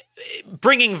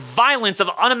bringing violence of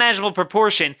unimaginable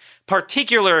proportion,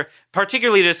 particularly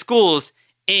to schools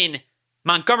in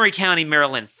Montgomery County,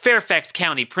 Maryland, Fairfax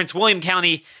County, Prince William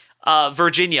County,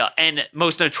 Virginia, and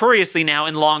most notoriously now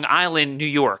in Long Island, New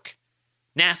York,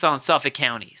 Nassau and Suffolk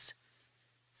counties.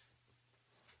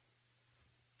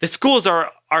 The schools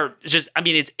are just, I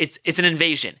mean, it's an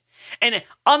invasion. And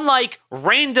unlike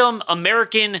random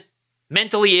American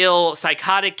mentally ill,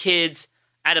 psychotic kids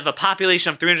out of a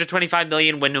population of 325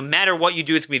 million, when no matter what you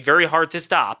do, it's going to be very hard to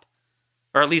stop,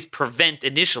 or at least prevent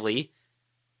initially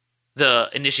the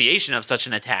initiation of such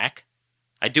an attack.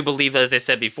 I do believe, as I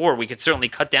said before, we could certainly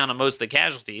cut down on most of the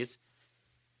casualties.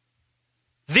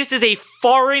 This is a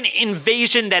foreign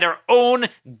invasion that our own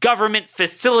government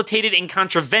facilitated in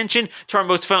contravention to our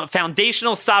most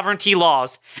foundational sovereignty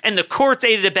laws. And the courts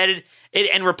aided, abetted it,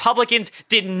 and Republicans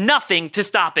did nothing to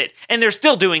stop it. And they're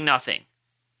still doing nothing.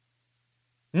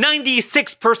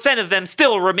 96% of them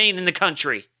still remain in the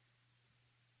country.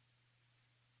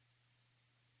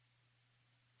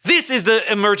 This is the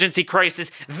emergency crisis.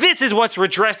 This is what's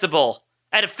redressable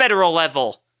at a federal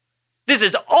level. This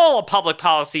is all a public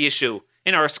policy issue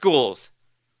in our schools.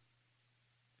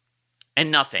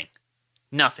 And nothing.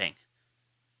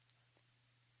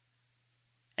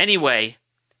 Anyway,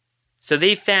 so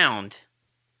they found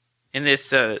in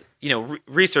this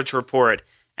research report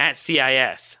at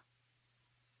CIS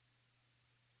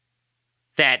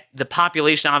that the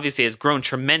population obviously has grown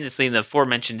tremendously in the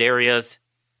aforementioned areas.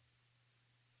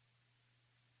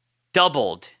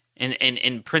 Doubled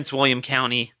in Prince William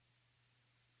County.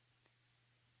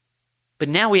 But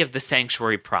now we have the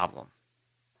sanctuary problem.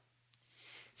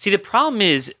 See, the problem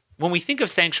is, when we think of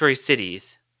sanctuary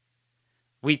cities,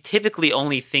 we typically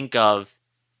only think of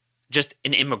just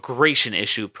an immigration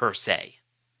issue per se.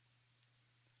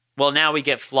 Well, now we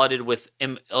get flooded with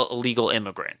illegal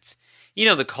immigrants. You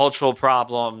know, the cultural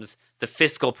problems, the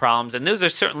fiscal problems, and those are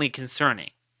certainly concerning.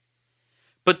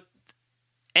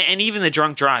 And even the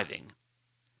drunk driving.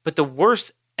 But the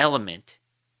worst element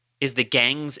is the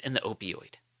gangs and the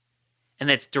opioid. And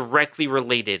that's directly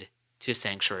related to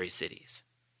sanctuary cities.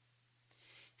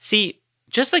 See,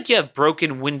 just like you have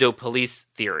broken window police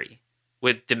theory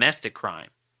with domestic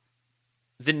crime,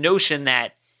 the notion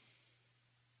that,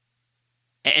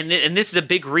 and this is a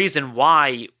big reason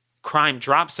why crime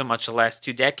dropped so much the last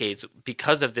 2 decades,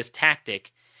 because of this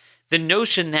tactic, the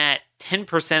notion that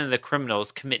 10% of the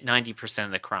criminals commit 90%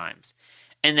 of the crimes.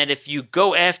 And that if you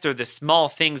go after the small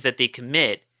things that they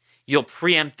commit, you'll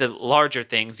preempt the larger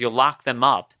things, you'll lock them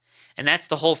up. And that's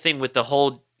the whole thing with the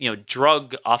whole,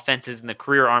 drug offenses and the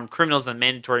career armed criminals and the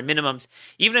mandatory minimums.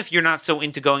 Even if you're not so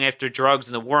into going after drugs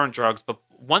and the war on drugs, but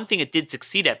one thing it did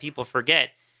succeed at, people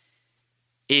forget,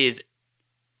 is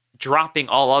dropping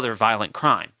all other violent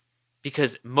crime.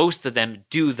 Because most of them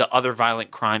do the other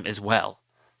violent crime as well.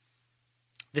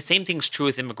 The same thing's true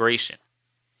with immigration.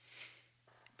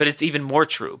 But it's even more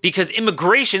true because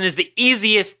immigration is the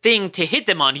easiest thing to hit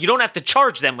them on. You don't have to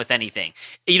charge them with anything.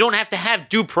 You don't have to have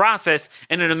due process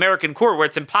in an American court where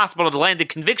it's impossible to land a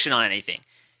conviction on anything.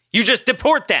 You just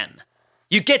deport them.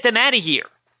 You get them out of here.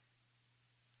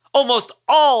 Almost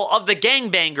all of the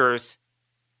gangbangers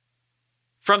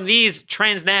from these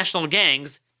transnational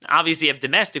gangs, obviously you have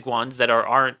domestic ones that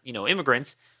aren't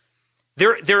immigrants.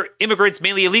 They're immigrants,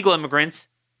 mainly illegal immigrants,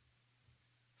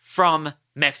 from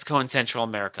Mexico and Central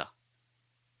America.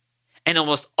 And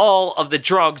almost all of the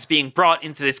drugs being brought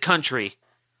into this country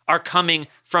are coming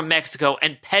from Mexico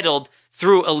and peddled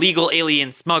through illegal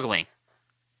alien smuggling.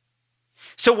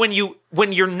 So when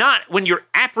you're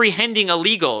apprehending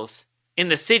illegals in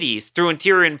the cities through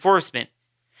interior enforcement,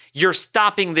 you're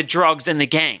stopping the drugs and the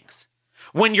gangs.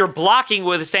 When you're blocking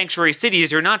with the sanctuary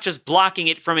cities, you're not just blocking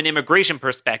it from an immigration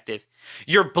perspective.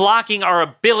 You're blocking our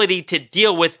ability to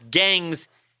deal with gangs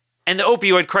and the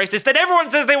opioid crisis that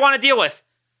everyone says they want to deal with.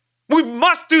 We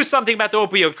must do something about the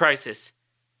opioid crisis.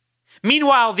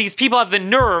 Meanwhile, these people have the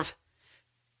nerve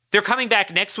They're coming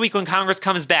back next week when Congress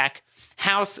comes back.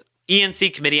 House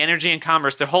ENC Committee, Energy and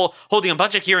Commerce, they're holding a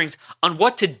bunch of hearings on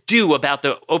what to do about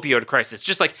the opioid crisis.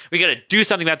 Just like we got to do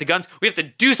something about the guns, we have to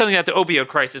do something about the opioid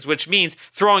crisis, which means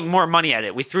throwing more money at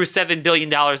it. We threw $7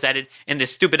 billion at it in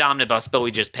this stupid omnibus bill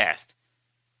we just passed.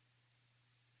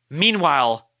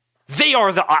 Meanwhile, they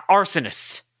are the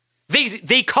arsonists.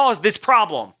 They caused this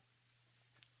problem.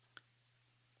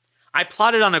 I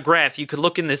plotted on a graph. You could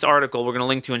look in this article we're going to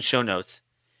link to in show notes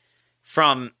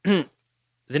from the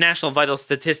National Vital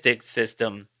Statistics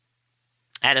System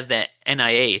out of the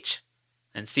NIH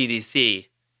and CDC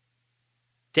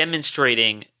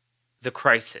demonstrating the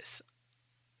crisis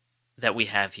that we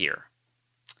have here.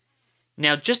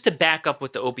 Now, just to back up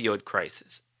with the opioid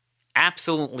crisis,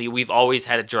 absolutely, we've always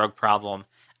had a drug problem.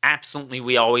 Absolutely,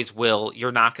 we always will.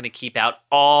 You're not going to keep out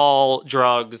all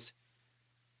drugs.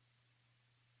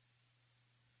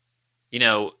 You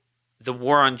know, the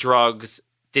war on drugs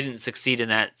didn't succeed in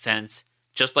that sense,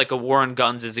 just like a war on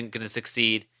guns isn't going to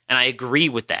succeed. And I agree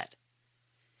with that.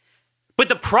 But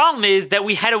the problem is that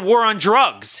we had a war on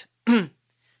drugs.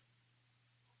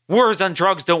 Wars on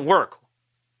drugs don't work.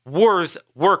 Wars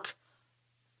work.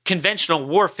 Conventional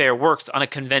warfare works on a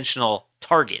conventional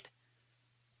target.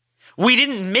 We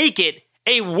didn't make it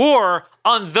a war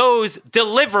on those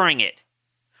delivering it.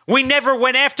 We never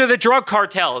went after the drug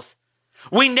cartels.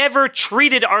 We never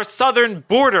treated our southern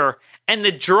border and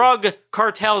the drug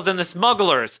cartels and the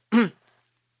smugglers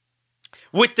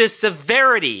with the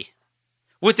severity,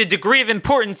 with the degree of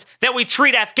importance that we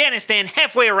treat Afghanistan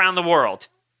halfway around the world.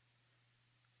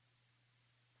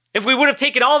 If we would have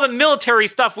taken all the military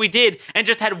stuff we did and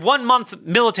just had 1 month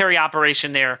military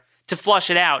operation there to flush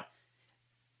it out,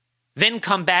 then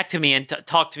come back to me and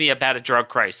talk to me about a drug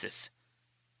crisis.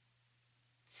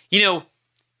 You know,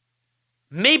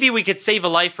 maybe we could save a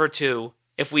life or two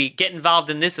if we get involved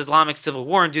in this Islamic civil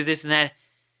war and do this and that.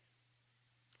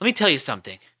 Let me tell you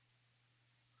something.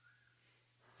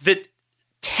 The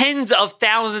tens of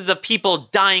thousands of people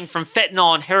dying from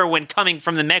fentanyl and heroin coming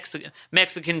from the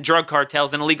Mexican drug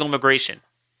cartels and illegal immigration.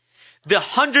 The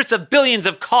hundreds of billions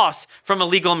of costs from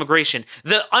illegal immigration.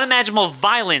 The unimaginable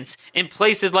violence in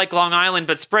places like Long Island,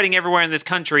 but spreading everywhere in this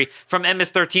country from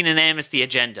MS-13 and the Amnesty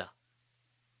agenda.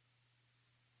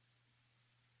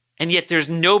 And yet there's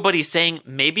nobody saying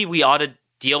maybe we ought to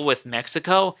deal with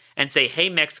Mexico and say, hey,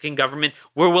 Mexican government,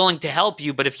 we're willing to help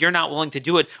you, but if you're not willing to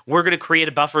do it, we're going to create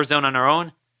a buffer zone on our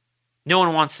own. No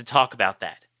one wants to talk about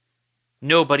that.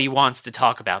 Nobody wants to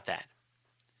talk about that.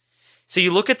 So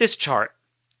you look at this chart,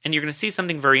 and you're going to see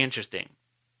something very interesting.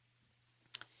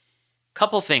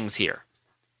 Couple things here.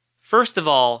 First of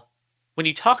all, when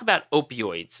you talk about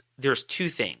opioids, there's two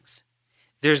things.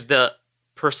 There's the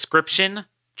prescription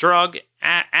drug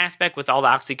aspect with all the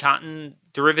OxyContin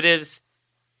derivatives,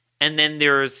 and then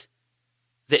there's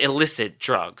the illicit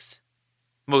drugs.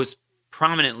 Most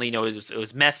prominently, it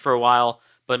was meth for a while,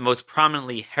 but most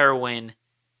prominently heroin,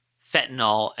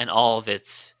 fentanyl, and all of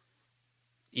its,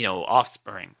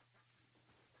 offspring.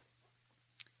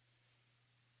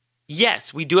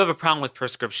 Yes, we do have a problem with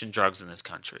prescription drugs in this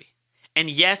country. And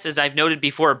yes, as I've noted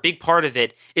before, a big part of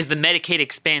it is the Medicaid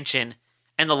expansion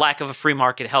and the lack of a free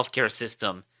market healthcare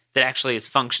system that actually is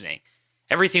functioning.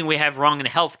 Everything we have wrong in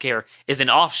healthcare is an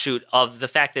offshoot of the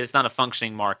fact that it's not a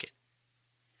functioning market.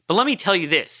 But let me tell you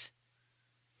this.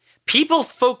 People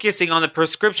focusing on the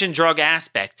prescription drug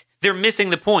aspect, they're missing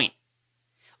the point.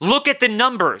 Look at the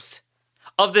numbers.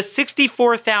 Of the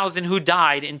 64,000 who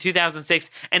died in 2006,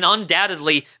 and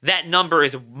undoubtedly that number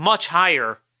is much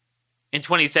higher in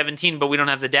 2017, but we don't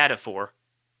have the data for,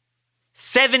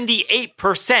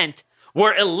 78%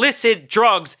 were illicit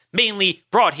drugs mainly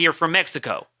brought here from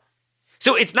Mexico.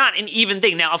 So it's not an even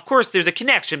thing. Now, of course, there's a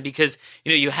connection because,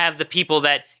 you have the people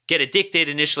that get addicted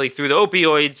initially through the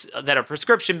opioids that are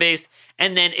prescription-based,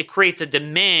 and then it creates a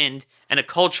demand and a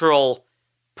cultural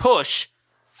push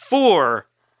for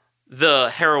the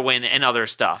heroin and other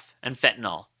stuff, and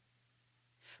fentanyl.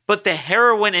 But the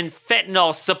heroin and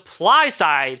fentanyl supply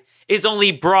side is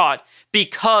only brought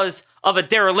because of a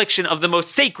dereliction of the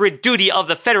most sacred duty of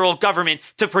the federal government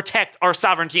to protect our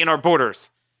sovereignty and our borders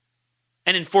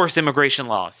and enforce immigration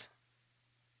laws.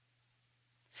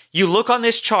 You look on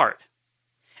this chart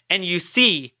and you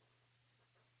see,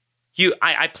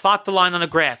 I plot the line on a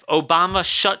graph. Obama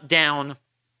shut down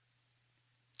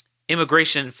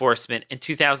immigration enforcement in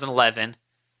 2011,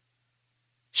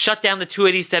 shut down the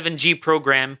 287G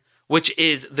program, which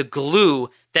is the glue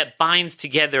that binds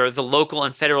together the local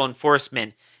and federal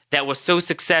enforcement that was so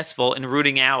successful in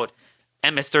rooting out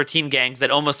MS-13 gangs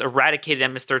that almost eradicated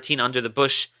MS-13 under the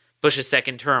Bush's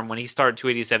second term when he started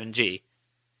 287G.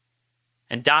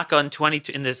 and DACA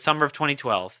in the summer of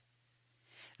 2012,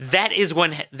 that is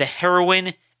when the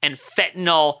heroin and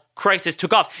fentanyl crisis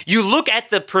took off. You look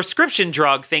at the prescription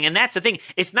drug thing, and that's the thing.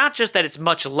 It's not just that it's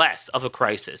much less of a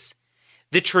crisis.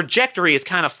 The trajectory is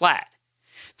kind of flat.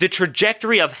 The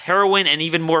trajectory of heroin and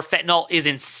even more fentanyl is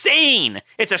insane.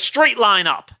 It's a straight line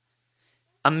up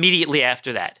immediately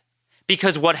after that.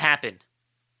 Because what happened?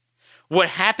 What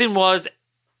happened was,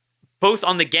 both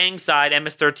on the gang side,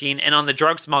 MS-13, and on the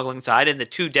drug smuggling side, and the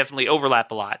two definitely overlap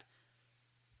a lot.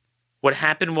 What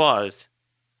happened was,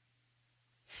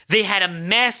 they had a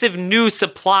massive new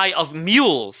supply of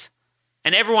mules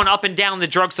and everyone up and down the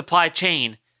drug supply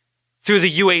chain through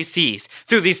the UACs,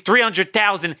 through these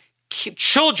 300,000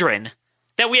 children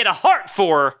that we had a heart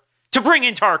for to bring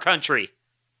into our country.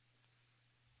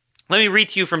 Let me read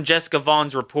to you from Jessica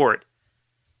Vaughn's report.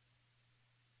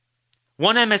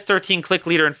 One MS-13 clique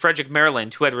leader in Frederick,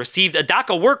 Maryland, who had received a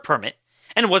DACA work permit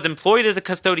and was employed as a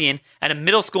custodian at a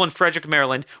middle school in Frederick,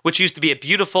 Maryland, which used to be a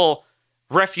beautiful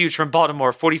refuge from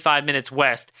Baltimore, 45 minutes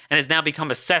west, and has now become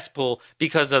a cesspool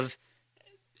because of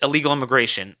illegal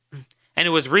immigration, and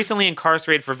who was recently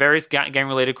incarcerated for various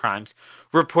gang-related crimes,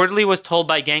 reportedly was told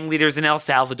by gang leaders in El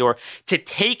Salvador to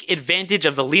take advantage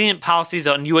of the lenient policies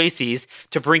on UACs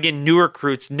to bring in new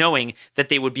recruits, knowing that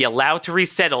they would be allowed to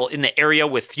resettle in the area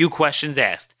with few questions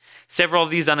asked. Several of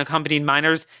these unaccompanied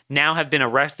minors now have been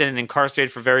arrested and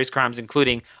incarcerated for various crimes,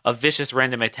 including a vicious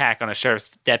random attack on a sheriff's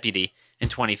deputy in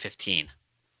 2015.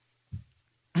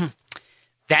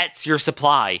 That's your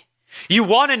supply. You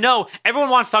want to know, everyone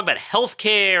wants to talk about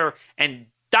healthcare and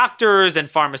doctors and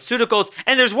pharmaceuticals,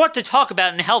 and there's what to talk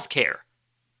about in healthcare.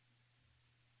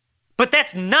 But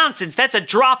that's nonsense. That's a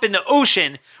drop in the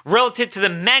ocean relative to the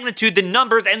magnitude, the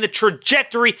numbers, and the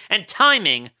trajectory and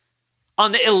timing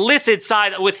on the illicit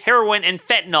side with heroin and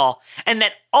fentanyl, and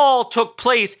that all took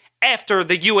place after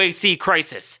the UAC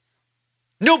crisis.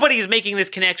 Nobody's making this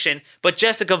connection but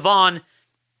Jessica Vaughn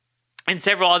and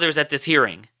several others at this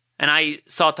hearing, and I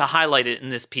sought to highlight it in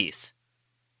this piece.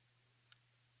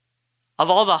 Of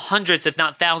all the hundreds, if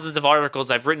not thousands of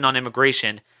articles I've written on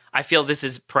immigration, I feel this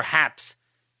is perhaps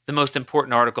the most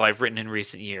important article I've written in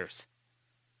recent years.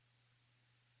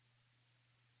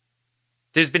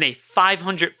 There's been a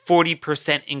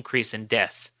 540% increase in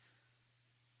deaths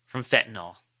from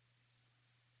fentanyl.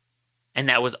 And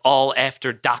that was all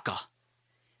after DACA.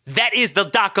 That is the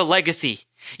DACA legacy.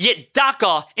 Yet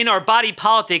DACA in our body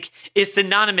politic is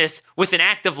synonymous with an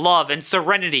act of love and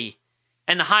serenity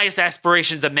and the highest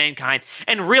aspirations of mankind.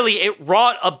 And really, it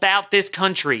wrought about this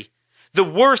country the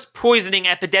worst poisoning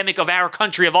epidemic of our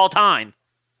country of all time.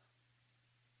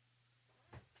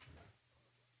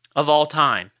 Of all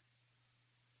time.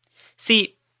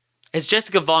 See, as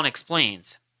Jessica Vaughn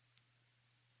explains,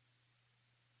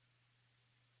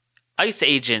 ICE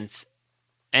agents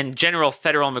and general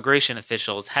federal immigration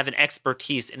officials have an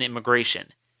expertise in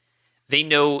immigration. They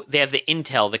know, they have the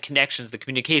intel, the connections, the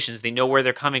communications. They know where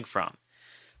they're coming from.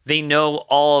 They know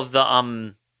all of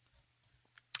the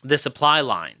supply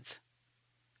lines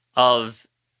of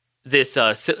this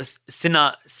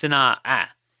Sinaloa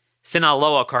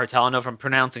cartel. I don't know if I'm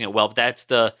pronouncing it well, but that's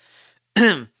the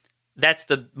that's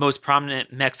the most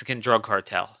prominent Mexican drug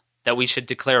cartel that we should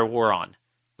declare war on.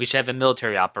 We should have a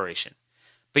military operation.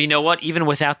 But you know what? Even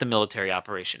without the military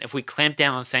operation, if we clamp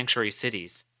down on sanctuary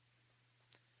cities,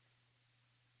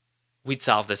 we'd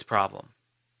solve this problem.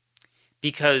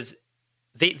 Because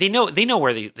they know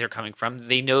where they're coming from.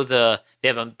 They know they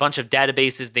have a bunch of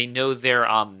databases. They know their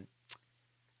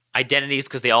identities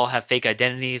because they all have fake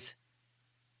identities.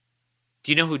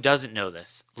 Do you know who doesn't know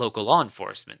this? Local law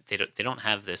enforcement. They don't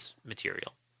have this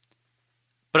material.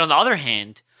 But on the other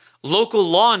hand, local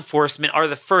law enforcement are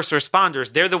the first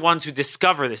responders. They're the ones who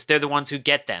discover this. They're the ones who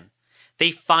get them. They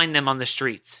find them on the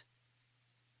streets.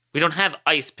 We don't have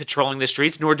ICE patrolling the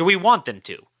streets, nor do we want them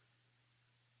to.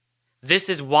 This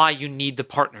is why you need the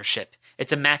partnership.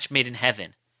 It's a match made in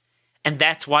heaven. And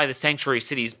that's why the sanctuary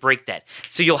cities break that.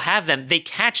 So you'll have them, they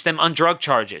catch them on drug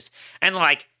charges. And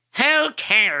like, who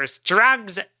cares?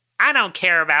 Drugs? I don't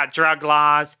care about drug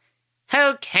laws.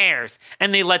 Who cares?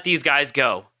 And they let these guys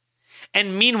go.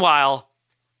 And meanwhile,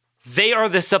 they are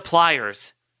the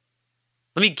suppliers.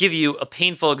 Let me give you a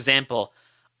painful example.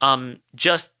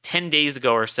 Just 10 days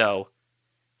ago or so,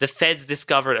 the feds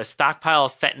discovered a stockpile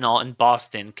of fentanyl in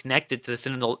Boston connected to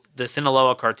the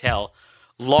Sinaloa cartel,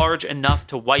 large enough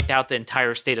to wipe out the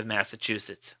entire state of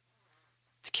Massachusetts,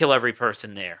 to kill every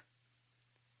person there.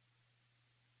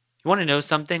 You want to know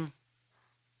something?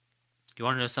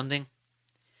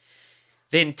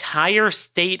 The entire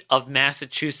state of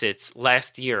Massachusetts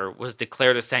last year was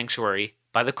declared a sanctuary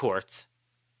by the courts.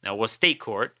 Now, it was state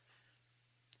court,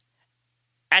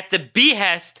 at the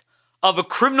behest of a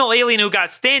criminal alien who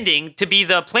got standing to be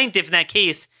the plaintiff in that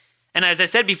case. And as I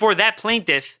said before, that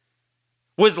plaintiff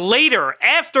was later,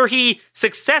 after he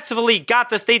successfully got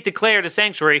the state declared a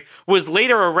sanctuary, was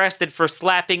later arrested for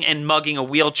slapping and mugging a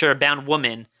wheelchair-bound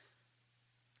woman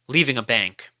leaving a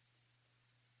bank.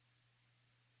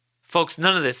 Folks,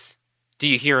 none of this do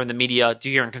you hear in the media, do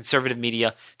you hear in conservative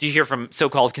media, do you hear from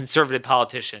so-called conservative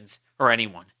politicians or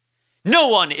anyone. No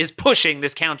one is pushing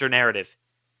this counter-narrative.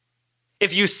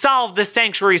 If you solved the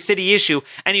sanctuary city issue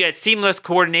and you had seamless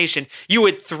coordination, you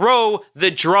would throw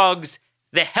the drugs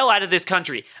the hell out of this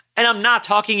country. And I'm not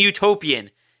talking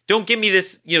utopian. Don't give me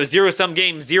this, zero-sum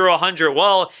game, 0-100.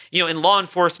 Well, in law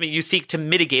enforcement, you seek to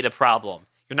mitigate a problem.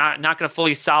 You're not going to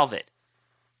fully solve it.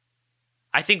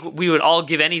 I think we would all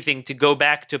give anything to go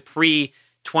back to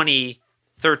pre-2013,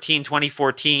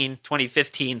 2014,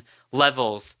 2015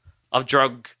 levels of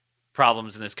drug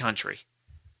problems in this country.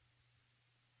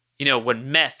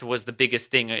 When meth was the biggest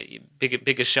thing,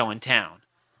 biggest show in town.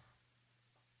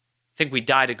 I think we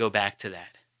die to go back to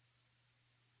that.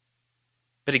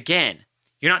 But again,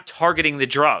 you're not targeting the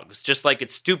drugs, just like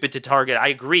it's stupid to target. I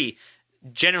agree.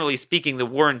 Generally speaking, the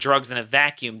war on drugs in a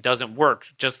vacuum doesn't work,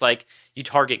 just like you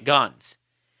target guns.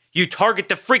 You target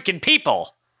the freaking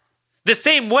people. The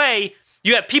same way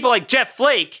you have people like Jeff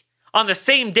Flake on the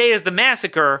same day as the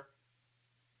massacre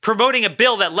promoting a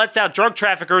bill that lets out drug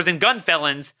traffickers and gun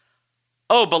felons.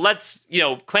 Oh, but let's,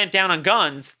 clamp down on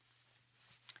guns.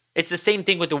 It's the same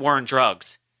thing with the war on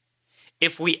drugs.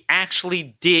 If we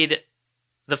actually did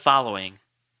the following,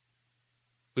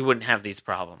 we wouldn't have these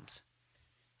problems.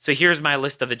 So here's my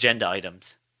list of agenda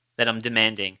items that I'm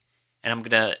demanding. And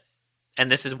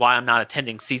this is why I'm not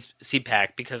attending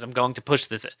CPAC, because I'm going to push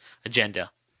this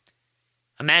agenda.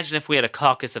 Imagine if we had a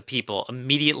caucus of people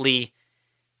immediately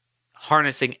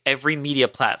harnessing every media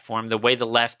platform the way the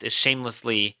left is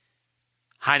shamelessly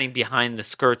hiding behind the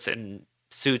skirts and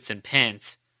suits and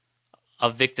pants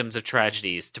of victims of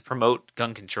tragedies to promote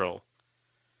gun control.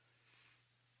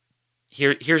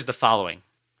 Here's the following.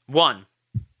 1,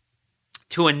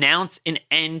 to announce an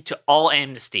end to all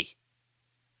amnesty.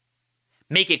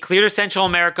 Make it clear to Central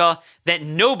America that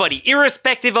nobody,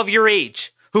 irrespective of your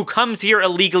age, who comes here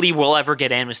illegally will ever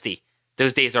get amnesty.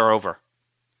 Those days are over.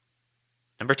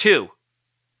 Number 2,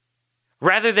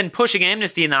 rather than pushing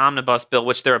amnesty in the omnibus bill,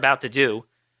 which they're about to do,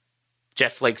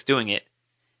 Jeff Flake's doing it,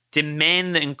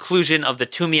 demand the inclusion of the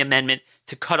Toomey Amendment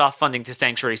to cut off funding to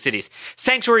sanctuary cities.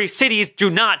 Sanctuary cities do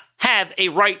not have a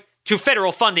right to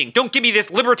federal funding. Don't give me this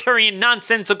libertarian,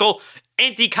 nonsensical,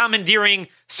 anti-commandeering,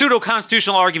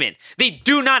 pseudo-constitutional argument. They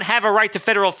do not have a right to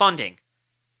federal funding.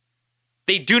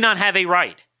 They do not have a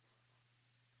right.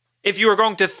 If you are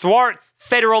going to thwart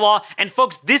federal law, and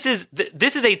folks, this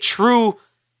is a true,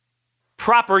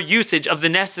 proper usage of the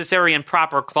necessary and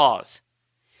proper clause.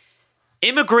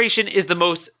 Immigration is the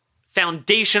most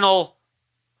foundational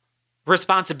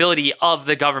responsibility of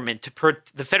the government,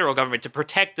 the federal government, to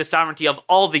protect the sovereignty of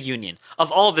all the union,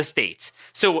 of all the states.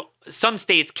 So some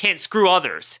states can't screw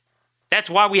others.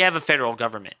 That's why we have a federal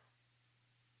government.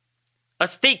 A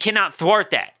state cannot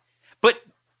thwart that. But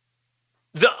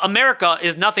America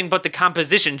is nothing but the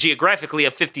composition geographically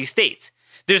of 50 states.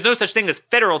 There's no such thing as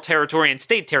federal territory and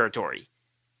state territory,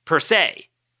 per se.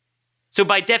 So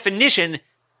by definition,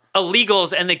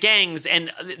 illegals and the gangs,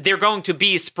 and they're going to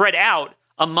be spread out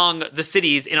among the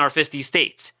cities in our 50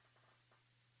 states.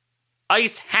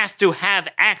 ICE has to have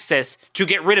access to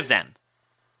get rid of them.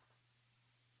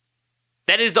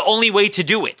 That is the only way to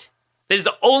do it. That is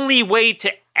the only way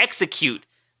to execute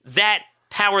that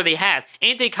power they have.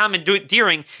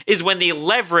 Anti-commandeering is when they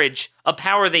leverage a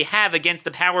power they have against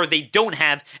the power they don't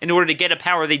have in order to get a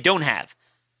power they don't have.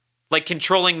 Like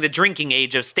controlling the drinking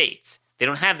age of states. They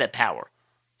don't have that power.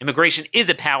 Immigration is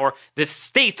a power. The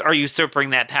states are usurping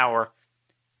that power.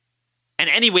 And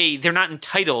anyway, they're not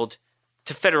entitled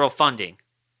to federal funding.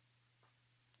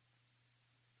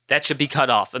 That should be cut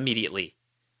off immediately.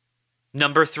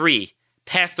 Number 3,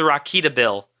 pass the Rakita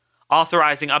bill,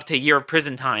 authorizing up to a year of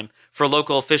prison time for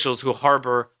local officials who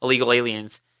harbor illegal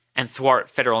aliens and thwart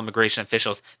federal immigration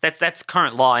officials. That's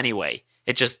current law anyway.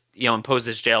 It just,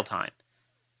 imposes jail time.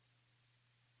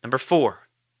 Number 4,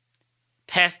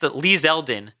 pass the Lee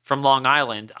Zeldin from Long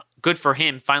Island. Good for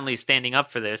him, finally standing up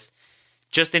for this.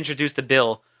 Just introduced a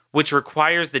bill which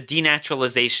requires the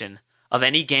denaturalization of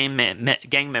any gang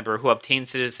member who obtains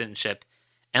citizenship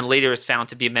and later is found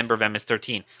to be a member of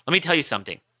MS-13. Let me tell you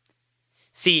something.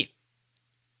 See,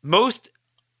 most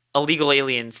illegal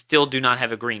aliens still do not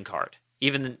have a green card,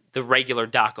 even the regular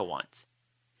DACA ones.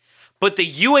 But the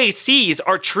UACs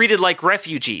are treated like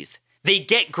refugees. They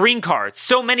get green cards.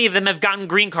 So many of them have gotten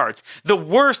green cards. The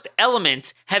worst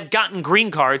elements have gotten green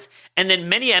cards, and then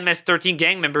many MS-13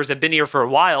 gang members have been here for a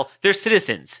while. They're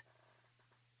citizens.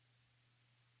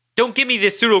 Don't give me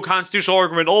this pseudo-constitutional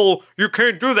argument, oh, you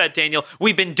can't do that, Daniel.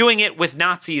 We've been doing it with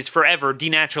Nazis forever,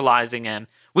 denaturalizing them.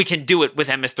 We can do it with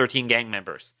MS-13 gang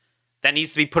members. That needs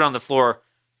to be put on the floor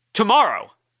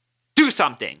tomorrow. Do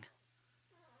something.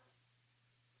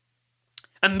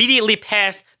 Immediately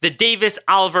pass the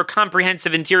Davis-Oliver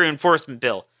Comprehensive Interior Enforcement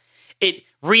Bill. It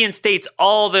reinstates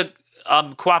all the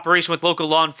cooperation with local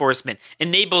law enforcement,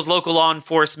 enables local law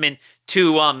enforcement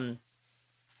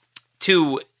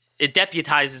it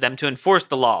deputizes them to enforce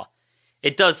the law.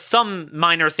 It does some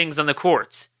minor things on the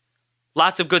courts.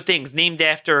 Lots of good things, named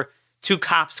after 2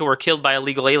 cops who were killed by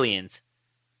illegal aliens.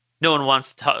 No one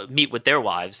wants to meet with their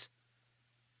wives.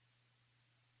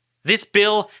 This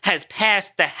bill has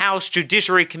passed the House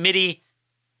Judiciary Committee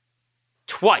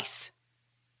twice.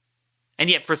 And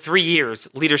yet for 3 years,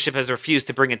 leadership has refused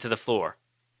to bring it to the floor.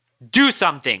 Do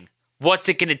something. What's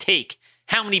it going to take?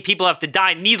 How many people have to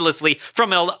die needlessly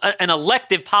from an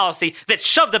elective policy that's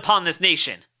shoved upon this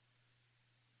nation?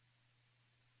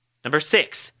 Number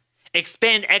 6,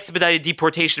 expand expedited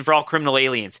deportation for all criminal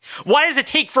aliens. Why does it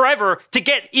take forever to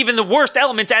get even the worst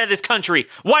elements out of this country?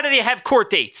 Why do they have court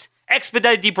dates?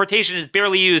 Expedited deportation is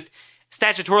barely used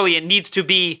statutorily and needs to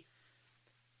be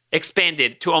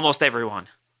expanded to almost everyone.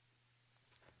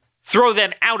 Throw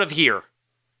them out of here.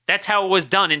 That's how it was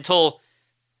done until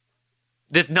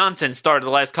this nonsense started the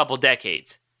last couple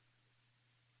decades.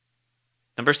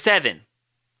 Number 7.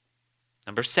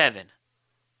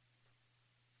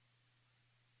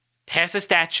 Pass a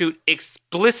statute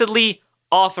explicitly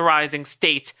authorizing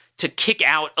states to kick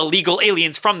out illegal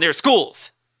aliens from their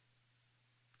schools.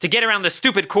 To get around the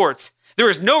stupid courts. There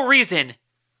is no reason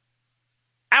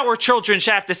our children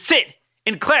should have to sit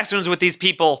in classrooms with these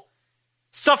people,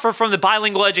 suffer from the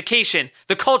bilingual education,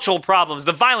 the cultural problems,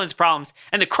 the violence problems,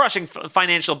 and the crushing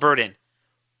financial burden.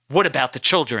 What about the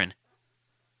children?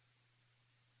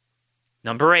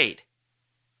 Number 8.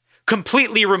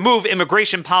 Completely remove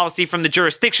immigration policy from the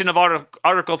jurisdiction of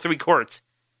Article 3 courts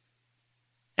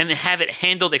and have it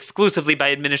handled exclusively by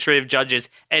administrative judges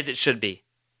as it should be.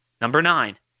 Number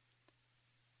 9.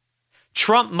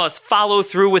 Trump must follow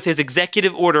through with his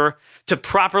executive order to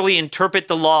properly interpret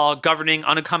the law governing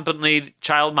unaccompanied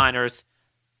child minors,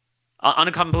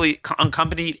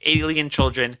 unaccompanied alien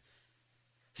children,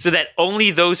 so that only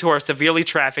those who are severely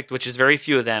trafficked, which is very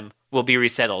few of them, will be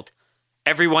resettled.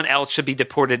 Everyone else should be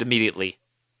deported immediately.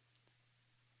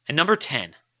 And number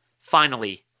 10,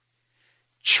 finally,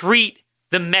 treat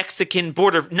the Mexican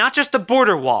border, not just the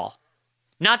border wall,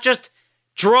 not just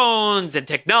drones and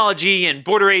technology and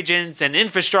border agents and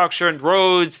infrastructure and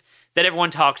roads that everyone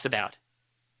talks about.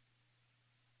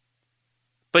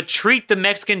 But treat the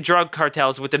Mexican drug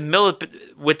cartels with the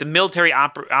military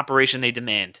operation they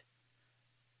demand.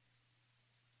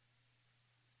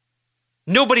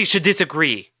 Nobody should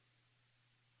disagree.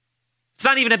 It's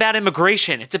not even about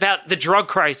immigration. It's about the drug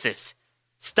crisis.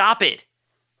 Stop it.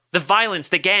 The violence,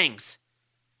 the gangs.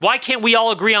 Why can't we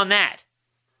all agree on that?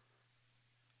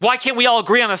 Why can't we all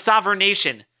agree on a sovereign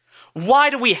nation?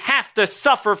 Why do we have to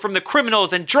suffer from the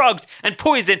criminals and drugs and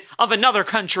poison of another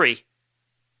country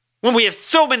when we have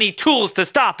so many tools to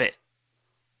stop it?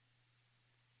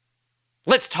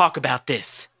 Let's talk about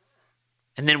this.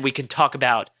 And then we can talk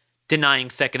about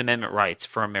denying Second Amendment rights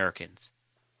for Americans.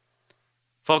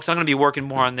 Folks, I'm going to be working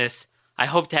more on this. I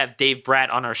hope to have Dave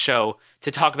Bratt on our show to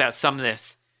talk about some of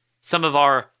this, some of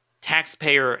our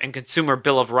taxpayer and consumer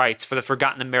bill of rights for the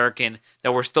forgotten American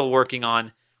that we're still working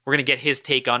on. We're going to get his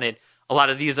take on it. A lot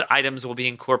of these items will be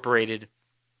incorporated.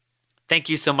 Thank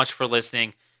you so much for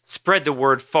listening. Spread the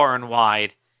word far and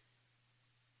wide.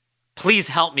 Please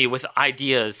help me with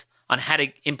ideas on how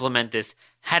to implement this,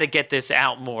 how to get this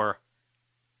out more,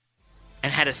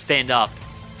 and how to stand up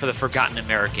for the forgotten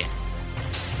American.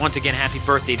 Once again, happy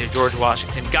birthday to George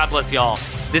Washington. God bless y'all.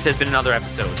 This has been another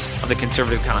episode of The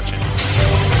Conservative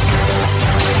Conscience.